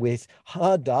also with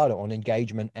hard data on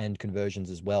engagement and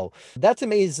conversions as well. That to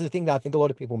me is the thing that I think a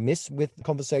lot of people miss with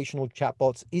conversational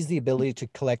chatbots, is the ability to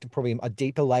collect probably a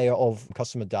deeper layer of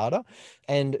customer data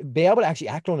and be able to actually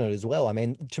act on it as well. I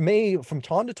mean, to me, from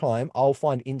time to time, I'll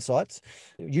find insights,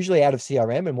 usually out of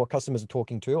CRM and what customers are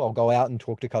talking to. I'll go out and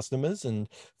talk to customers, and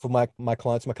for my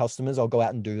clients, my customers, I'll go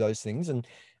out and do those things. And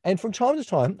from time to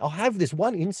time, I'll have this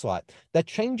one insight that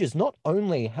changes not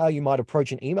only how you might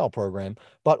approach an email program,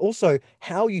 but also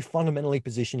how you fundamentally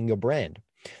positioning your brand.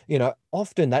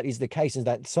 Often that is the case, is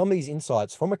that some of these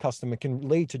insights from a customer can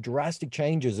lead to drastic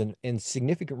changes and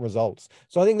significant results.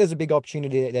 So I think there's a big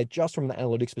opportunity there just from the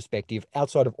analytics perspective,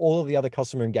 outside of all of the other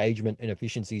customer engagement and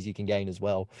efficiencies you can gain as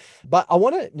well. But I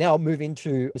want to now move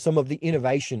into some of the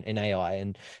innovation in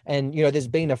AI. And there's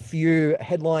been a few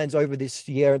headlines over this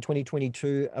year in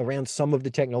 2022 around some of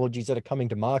the technologies that are coming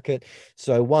to market.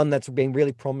 So one that's been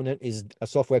really prominent is a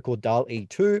software called DALL-E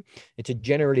 2. It's a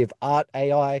generative art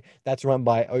AI that's run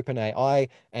by OpenAI,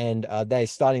 and they're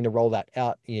starting to roll that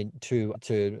out to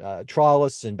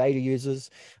trialists and beta users.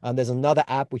 There's another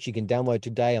app which you can download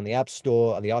today on the App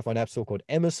Store, the iPhone App Store, called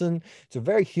Emerson. It's a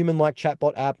very human-like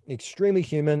chatbot app, extremely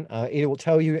human. It will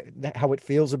tell you how it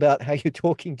feels about how you're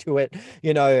talking to it,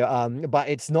 but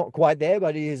it's not quite there,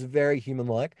 but it is very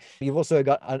human-like. You've also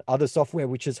got other software,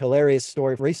 which is hilarious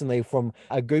story recently from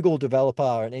a Google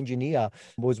developer, an engineer,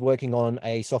 was working on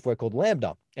a software called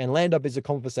LaMDA. And LaMDA is a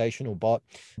conversational bot,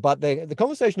 but the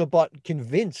conversational bot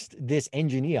convinced this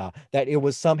engineer that it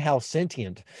was somehow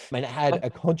sentient and it had a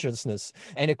consciousness,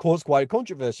 and it caused quite a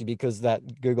controversy because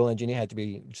that Google engineer had to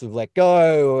be sort of let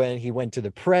go, and he went to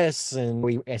the press, and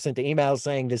we sent the email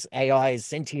saying this AI is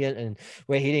sentient and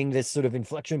we're hitting this sort of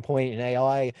inflection point in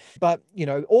AI. But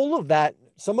all of that,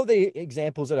 some of the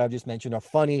examples that I've just mentioned are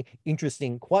funny,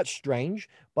 interesting, quite strange,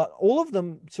 but all of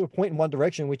them sort of point in one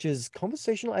direction, which is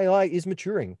conversational AI is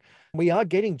maturing. We are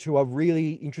getting to a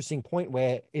really interesting point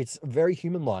where it's very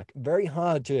human-like, very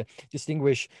hard to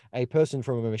distinguish a person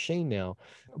from a machine now.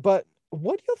 But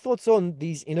what are your thoughts on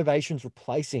these innovations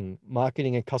replacing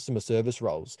marketing and customer service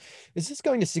roles? Is this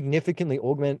going to significantly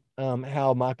augment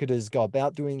how marketers go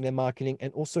about doing their marketing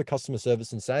and also customer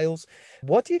service and sales?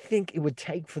 What do you think it would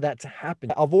take for that to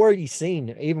happen? I've already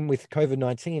seen, even with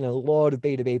COVID-19, a lot of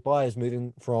B2B buyers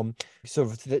moving from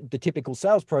sort of the typical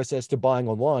sales process to buying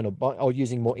online or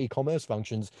using more e-commerce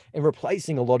functions and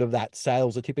replacing a lot of that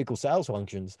sales or typical sales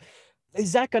functions.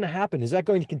 Is that going to happen? Is that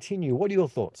going to continue? What are your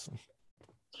thoughts?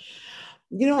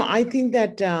 I think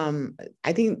that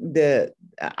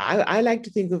I like to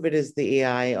think of it as the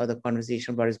AI or the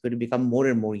conversation bot is going to become more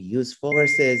and more useful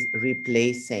versus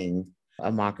replacing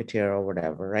a marketer or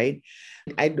whatever, right?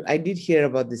 I did hear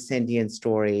about the sentient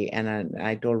story, and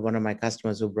I told one of my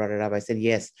customers who brought it up, I said,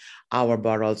 yes, our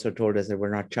bot also told us that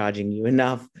we're not charging you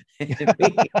enough. We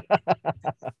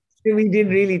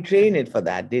didn't really train it for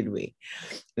that, did we?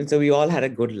 And so we all had a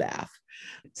good laugh.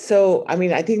 So, I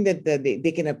mean, I think that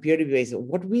they can appear to be ways.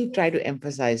 What we try to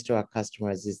emphasize to our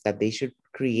customers is that they should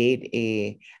create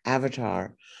an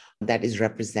avatar that is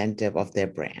representative of their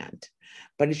brand.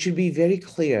 But it should be very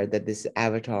clear that this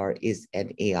avatar is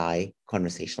an AI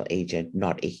conversational agent,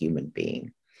 not a human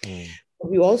being.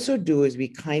 What we also do is we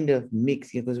kind of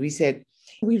mix, because we said,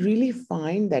 we really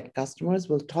find that customers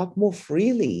will talk more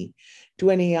freely to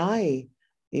an AI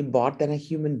bot than a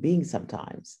human being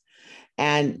sometimes.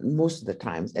 And most of the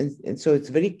times. And so it's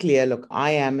very clear, look,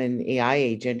 I am an AI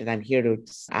agent and I'm here to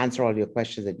answer all your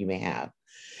questions that you may have.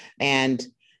 And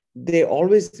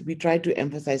we try to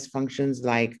emphasize functions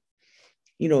like,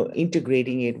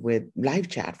 integrating it with live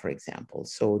chat, for example.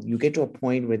 So you get to a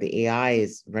point where the AI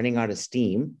is running out of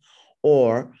steam,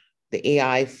 or the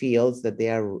AI feels that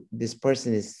this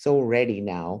person is so ready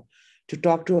now to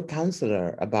talk to a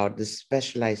counselor about the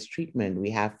specialized treatment we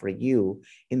have for you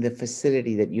in the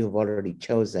facility that you've already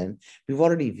chosen. We've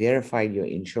already verified your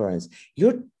insurance.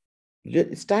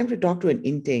 It's time to talk to an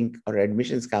intake or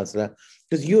admissions counselor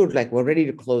because we're ready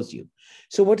to close you.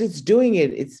 So what it's doing,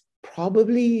 it's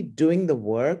probably doing the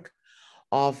work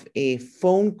of a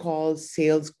phone call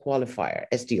sales qualifier,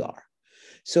 SDR.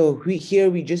 So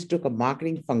we just took a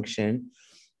marketing function,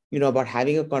 about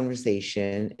having a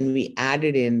conversation, and we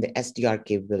added in the SDR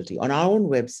capability. On our own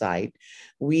website,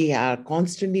 we are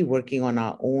constantly working on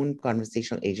our own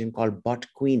conversational agent called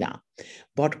BotQuina.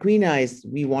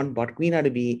 We want BotQuina to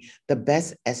be the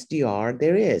best SDR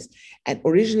there is. And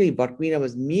originally, BotQuina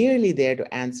was merely there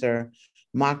to answer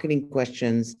marketing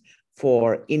questions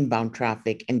for inbound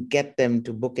traffic and get them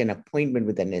to book an appointment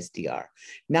with an SDR.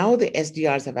 Now the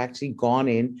SDRs have actually gone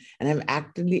in and have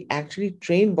actually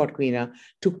trained BotQuina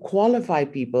to qualify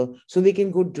people so they can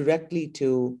go directly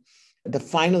to the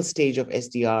final stage of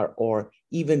SDR or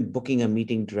even booking a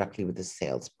meeting directly with a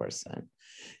salesperson.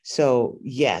 So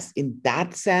yes, in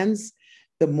that sense,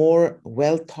 the more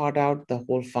well thought out the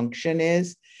whole function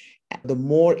is, the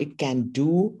more it can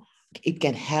do. It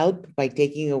can help by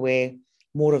taking away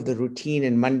more of the routine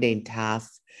and mundane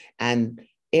tasks and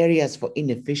areas for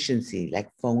inefficiency like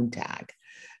phone tag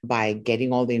by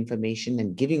getting all the information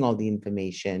and giving all the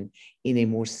information in a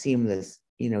more seamless,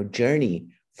 journey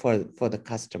for the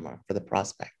customer, for the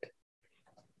prospect.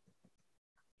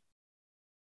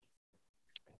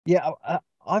 Yeah,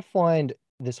 I find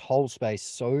this whole space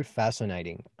so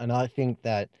fascinating. And I think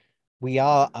that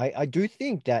I do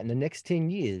think that in the next 10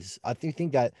 years, I do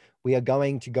think that we are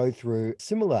going to go through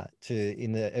similar to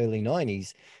in the early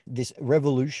 90s, this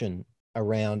revolution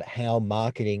around how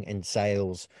marketing and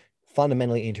sales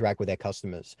fundamentally interact with their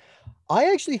customers.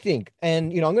 I actually think,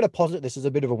 and I'm going to posit this as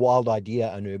a bit of a wild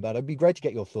idea, Anu, but it'd be great to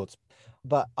get your thoughts.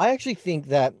 But I actually think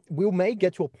that we may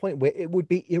get to a point where it would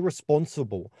be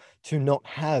irresponsible to not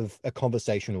have a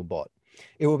conversational bot.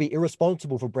 It will be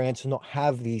irresponsible for brands to not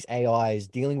have these AIs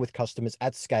dealing with customers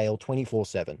at scale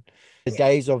 24/7. The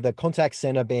days of the contact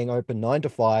center being open 9 to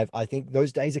 5, I think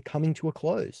those days are coming to a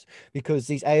close because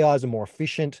these AIs are more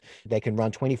efficient. They can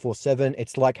run 24/7.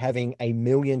 It's like having a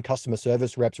million customer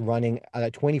service reps running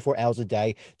 24 hours a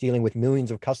day, dealing with millions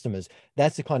of customers.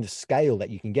 That's the kind of scale that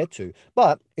you can get to.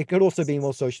 But it could also be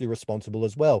more socially responsible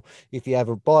as well. If you have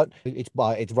a bot,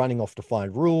 it's running off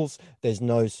defined rules. There's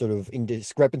no sort of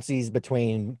discrepancies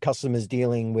between customers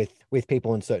dealing with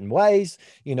people in certain ways.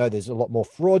 There's a lot more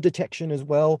fraud detection as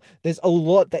well. There's a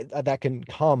lot that can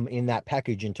come in that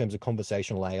package in terms of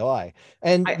conversational AI.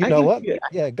 And I, you I know can what? give you,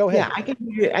 Yeah, go yeah, ahead.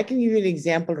 I can give you an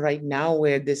example right now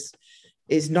where this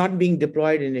is not being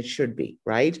deployed and it should be,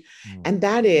 right? Mm. And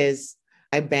that is,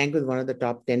 I bank with one of the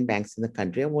top 10 banks in the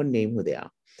country. I won't name who they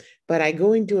are. But I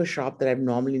go into a shop that I've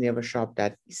normally never shopped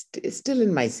at. It's still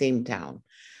in my same town.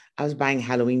 I was buying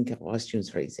Halloween costumes,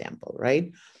 for example,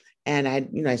 right? And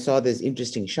I saw this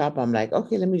interesting shop. I'm like,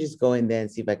 okay, let me just go in there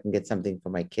and see if I can get something for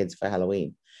my kids for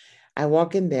Halloween. I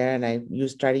walk in there and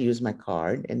try to use my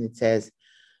card, and it says,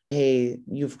 "Hey,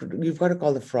 you've got to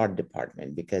call the fraud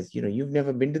department because you've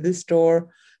never been to this store.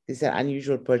 This is an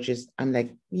unusual purchase." I'm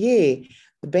like, "Yay!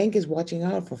 The bank is watching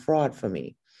out for fraud for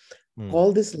me. Mm.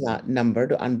 Call this number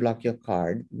to unblock your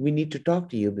card. We need to talk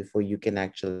to you before you can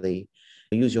actually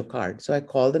use your card." So I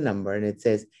call the number, and it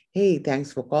says, "Hey,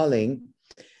 thanks for calling.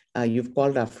 You've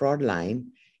called our fraud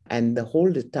line." And the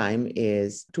hold time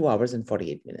is 2 hours and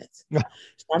 48 minutes.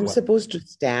 So I'm Wow. supposed to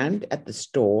stand at the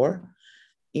store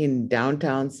in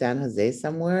downtown San Jose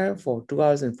somewhere for 2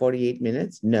 hours and 48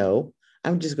 minutes? No,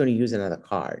 I'm just going to use another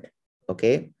card.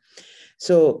 Okay.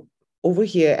 So over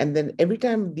here, and then every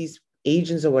time these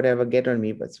agents or whatever get on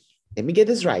me, but let me get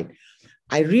this right.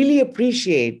 I really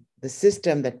appreciate the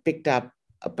system that picked up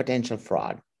a potential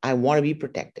fraud. I want to be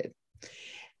protected.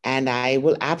 And I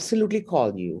will absolutely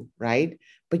call you, right?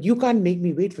 But you can't make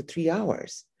me wait for 3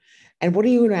 hours. And what are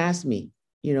you going to ask me?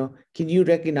 Can you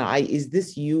recognize, is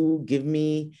this you? Give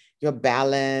me your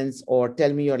balance or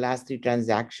tell me your last 3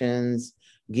 transactions.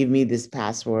 Give me this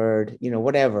password,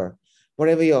 whatever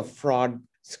your fraud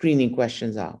screening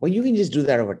questions are. Well, you can just do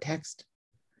that over text.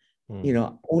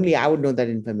 Mm. Only I would know that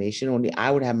information. Only I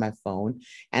would have my phone,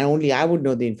 and only I would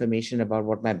know the information about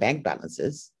what my bank balance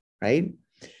is, right?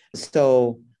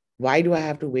 So why do I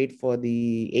have to wait for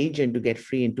the agent to get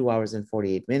free in 2 hours and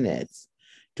 48 minutes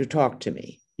to talk to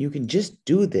me? You can just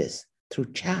do this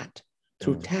through chat,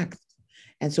 through Mm. text.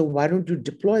 And so why don't you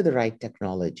deploy the right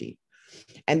technology?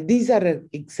 And these are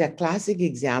a classic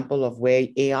example of where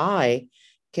AI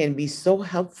can be so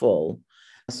helpful.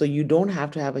 So you don't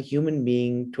have to have a human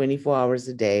being 24 hours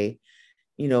a day,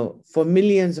 for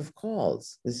millions of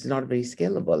calls. This is not very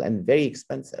scalable and very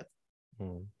expensive.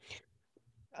 Mm.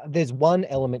 There's one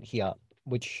element here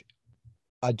which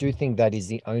I do think that is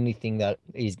the only thing that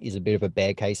is a bit of a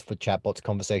bear case for chatbots,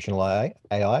 conversational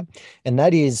AI, and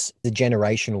that is the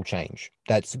generational change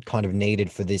that's kind of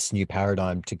needed for this new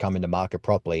paradigm to come into market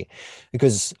properly.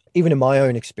 Because even in my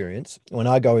own experience, when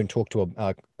I go and talk to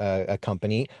a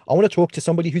company, I want to talk to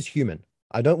somebody who's human.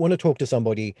 I don't want to talk to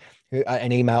somebody who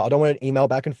an email. I don't want to email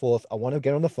back and forth. I want to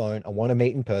get on the phone. I want to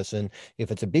meet in person.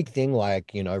 If it's a big thing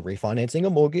like, refinancing a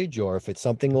mortgage, or if it's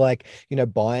something like,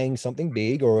 buying something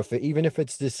big, or even if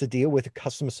it's just to deal with a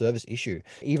customer service issue.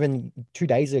 Even 2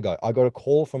 days ago, I got a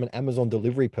call from an Amazon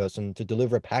delivery person to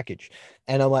deliver a package.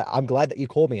 And I'm like, I'm glad that you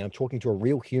called me. I'm talking to a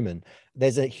real human.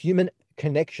 There's a human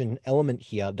connection element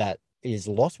here that is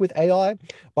lost with AI,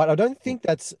 but I don't think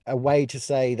that's a way to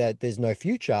say that there's no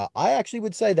future. I actually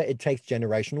would say that it takes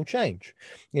generational change.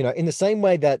 In the same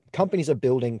way that companies are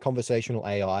building conversational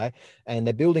AI and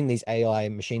they're building these AI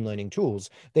machine learning tools,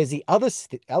 there's the other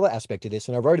aspect of this,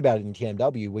 and I wrote about it in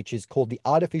TMW, which is called the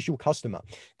artificial customer.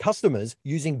 Customers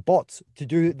using bots to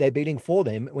do their bidding for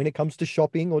them when it comes to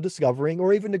shopping or discovering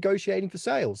or even negotiating for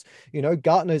sales.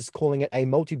 Gartner's calling it a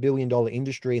multi-billion dollar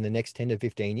industry in the next 10 to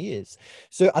 15 years.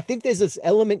 So I think there's this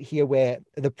element here where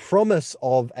the promise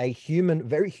of a human,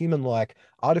 very human-like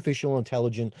artificial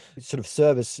intelligent sort of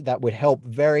service that would help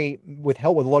with a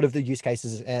lot of the use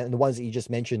cases and the ones that you just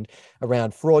mentioned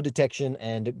around fraud detection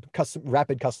and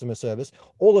rapid customer service,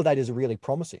 all of that is really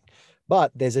promising.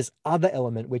 But there's this other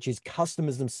element, which is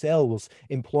customers themselves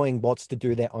employing bots to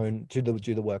do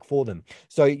do the work for them.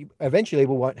 So eventually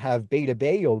we won't have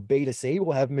B2B or B2C,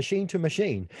 we'll have machine to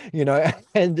machine,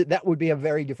 and that would be a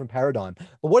very different paradigm.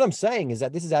 But what I'm saying is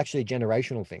that this is actually a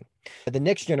generational thing. The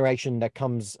next generation that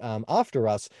comes after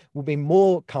us will be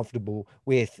more comfortable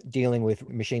with dealing with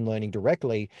machine learning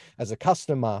directly as a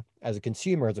customer, as a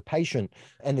consumer, as a patient,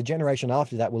 and the generation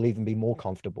after that will even be more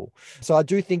comfortable. So I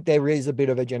do think there is a bit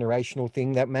of a generational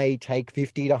thing that may take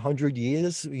 50 to 100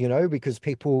 years, because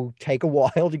people take a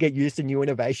while to get used to new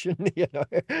innovation,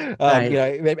 Right.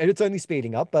 and it's only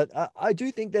speeding up. But I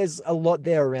do think there's a lot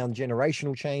there around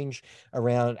generational change,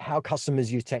 around how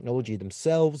customers use technology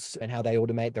themselves and how they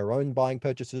automate their own buying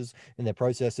purchases and their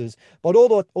processes. But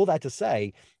all that to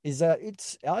say is that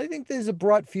I think there's a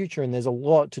bright future and there's a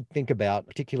lot to think about,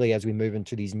 particularly as we move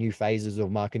into these new phases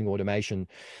of marketing automation,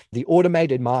 the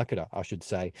automated marketer, I should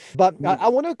say. But I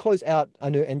want to close out,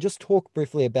 Anu, and just talk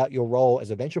briefly about your role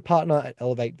as a venture partner at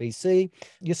Elevate VC.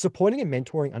 You're supporting and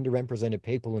mentoring underrepresented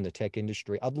people in the tech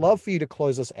industry. I'd love for you to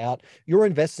close us out. You're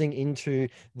investing into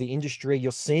the industry.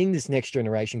 You're seeing this next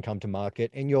generation come to market,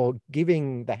 and you're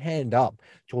giving the hand up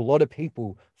to a lot of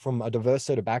people from a diverse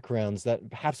set of backgrounds that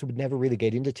perhaps would never really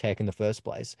get into tech in the first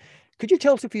place. Could you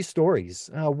tell us a few stories?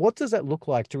 What does that look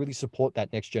like to really support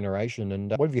that next generation?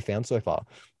 And what have you found so far?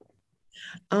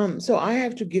 So I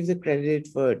have to give the credit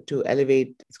to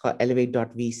Elevate. It's called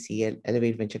Elevate.vc and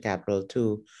Elevate Venture Capital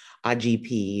to our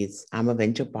GPs. I'm a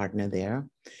venture partner there,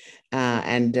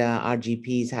 and our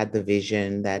GPs had the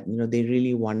vision that they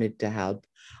really wanted to help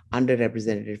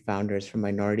underrepresented founders from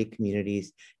minority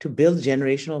communities to build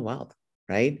generational wealth.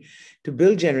 Right? To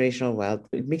build generational wealth,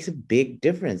 it makes a big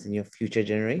difference in your future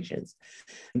generations.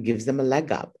 It gives them a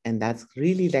leg up, and that's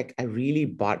really like I really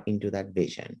bought into that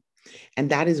vision. And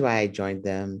that is why I joined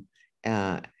them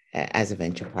as a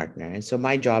venture partner. And so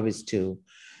my job is to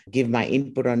give my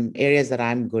input on areas that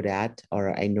I'm good at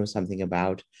or I know something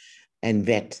about and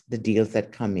vet the deals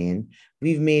that come in.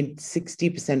 We've made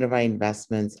 60% of our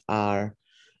investments are,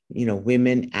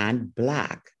 women and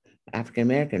Black African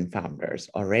American founders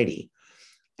already.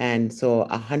 And so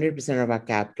 100% of our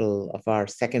capital of our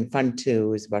second fund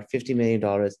two is about $50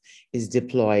 million is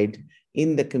deployed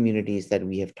in the communities that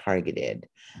we have targeted,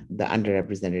 the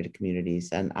underrepresented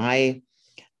communities. And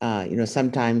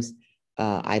sometimes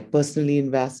I personally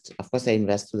invest. Of course, I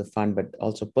invest through the fund, but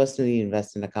also personally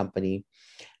invest in a company.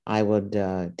 I would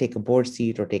take a board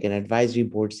seat or take an advisory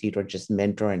board seat or just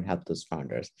mentor and help those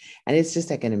founders. And it's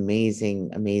just like an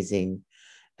amazing,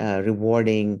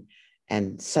 rewarding,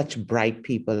 and such bright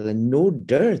people and no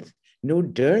dearth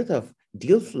of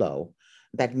deal flow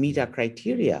that meet our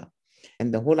criteria.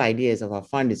 And the whole idea is of our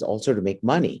fund is also to make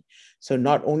money. So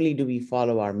not only do we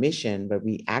follow our mission, but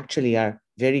we actually are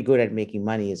very good at making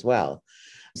money as well.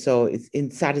 So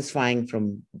it's satisfying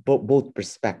from both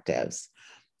perspectives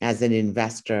as an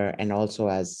investor and also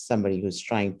as somebody who's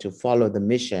trying to follow the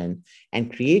mission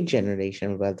and create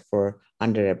generational wealth for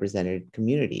underrepresented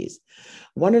communities.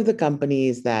 One of the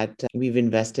companies that we've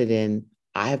invested in,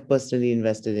 I have personally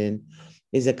invested in,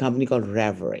 is a company called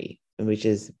Reverie, which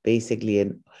is basically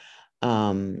an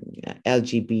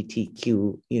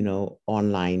LGBTQ,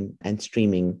 online and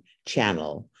streaming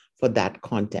channel for that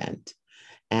content.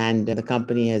 And the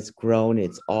company has grown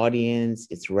its audience,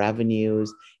 its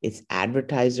revenues, its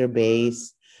advertiser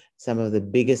base. Some of the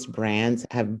biggest brands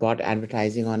have bought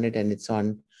advertising on it, and it's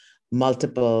on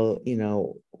multiple,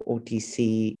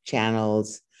 OTC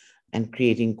channels, and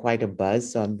creating quite a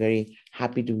buzz. So I'm very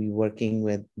happy to be working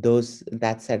with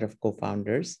that set of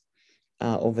co-founders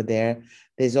over there.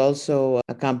 There's also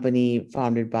a company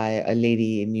founded by a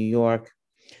lady in New York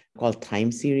called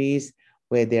Time Series,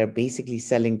 where they're basically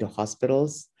selling to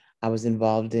hospitals. I was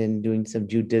involved in doing some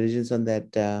due diligence on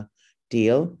that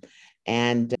deal.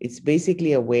 And it's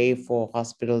basically a way for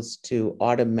hospitals to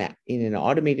in an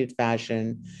automated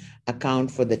fashion,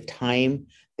 account for the time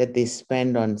that they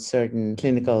spend on certain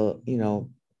clinical,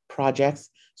 projects,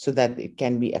 so that it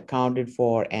can be accounted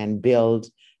for and billed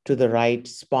to the right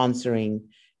sponsoring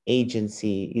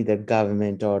agency, either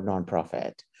government or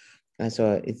nonprofit. And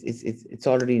so it's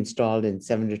already installed in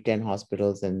 7 to 10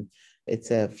 hospitals, and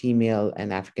it's a female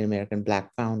and African American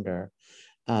Black founder.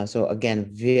 So again,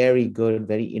 very good,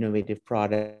 very innovative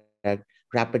product,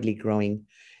 rapidly growing.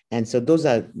 And so those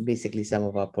are basically some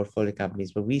of our portfolio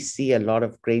companies, but we see a lot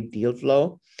of great deal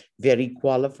flow, very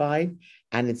qualified,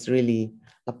 and it's really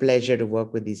a pleasure to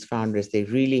work with these founders. They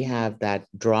really have that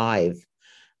drive,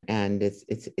 and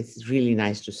it's really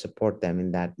nice to support them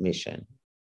in that mission.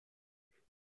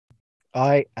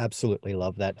 I absolutely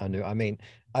love that, Anu. I mean,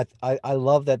 I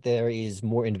love that there is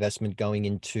more investment going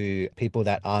into people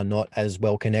that are not as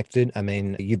well connected. I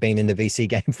mean, you've been in the VC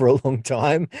game for a long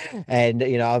time, and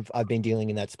I've been dealing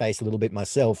in that space a little bit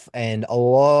myself, and a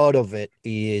lot of it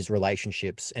is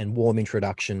relationships and warm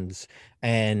introductions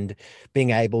and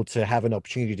being able to have an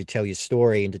opportunity to tell your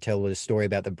story and to tell the story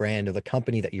about the brand of the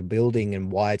company that you're building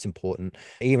and why it's important.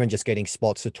 Even just getting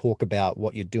spots to talk about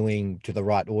what you're doing to the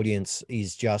right audience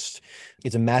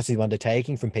it's a massive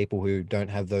undertaking from people who don't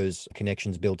have those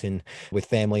connections built in with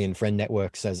family and friend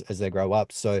networks as they grow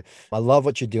up. So I love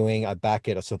what you're doing. I back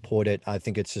it. I support it. I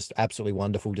think it's just absolutely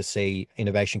wonderful to see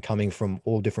innovation coming from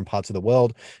all different parts of the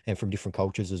world and from different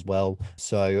cultures as well.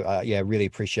 So yeah, really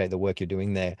appreciate the work you're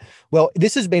doing there. Well,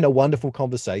 this has been a wonderful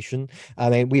conversation. I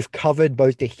mean, we've covered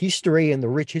both the history and the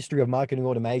rich history of marketing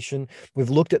automation. We've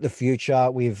looked at the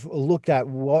future. We've looked at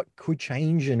what could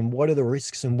change and what are the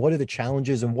risks and what are the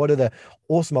challenges and what are the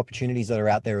awesome opportunities that are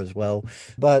out there as well.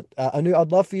 But Anu,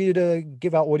 I'd love for you to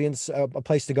give our audience a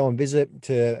place to go and visit,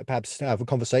 to perhaps have a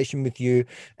conversation with you.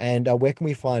 And where can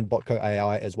we find Botco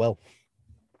AI as well?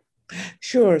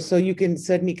 Sure. So you can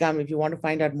certainly come if you want to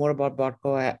find out more about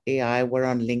Botco AI. We're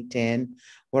on LinkedIn.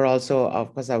 We're also,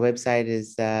 of course, our website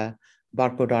is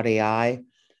botco.ai.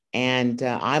 And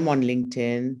I'm on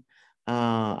LinkedIn,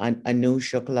 Anu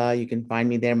Shukla. You can find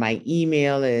me there. My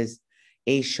email is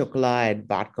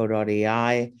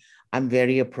ashukla@botco.ai. I'm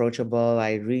very approachable.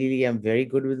 I really am very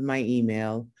good with my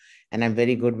email, and I'm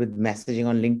very good with messaging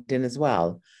on LinkedIn as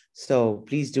well. So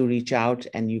please do reach out,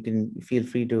 and you can feel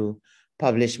free to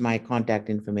publish my contact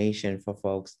information for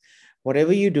folks.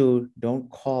 Whatever you do, don't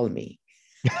call me.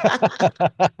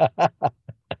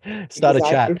 Start a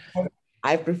chat.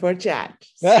 I prefer chat.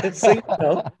 So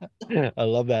I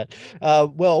love that.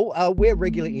 We're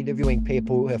regularly interviewing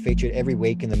people who are featured every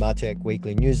week in the Martech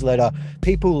Weekly newsletter.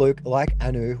 People like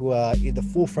Anu, who are in the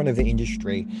forefront of the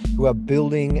industry, who are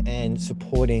building and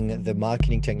supporting the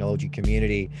marketing technology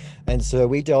community. And so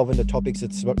we delve into topics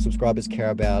that subscribers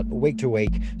care about week to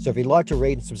week. So if you'd like to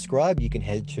read and subscribe, you can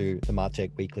head to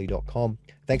themartechweekly.com.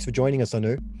 Thanks for joining us,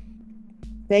 Anu.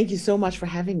 Thank you so much for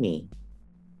having me.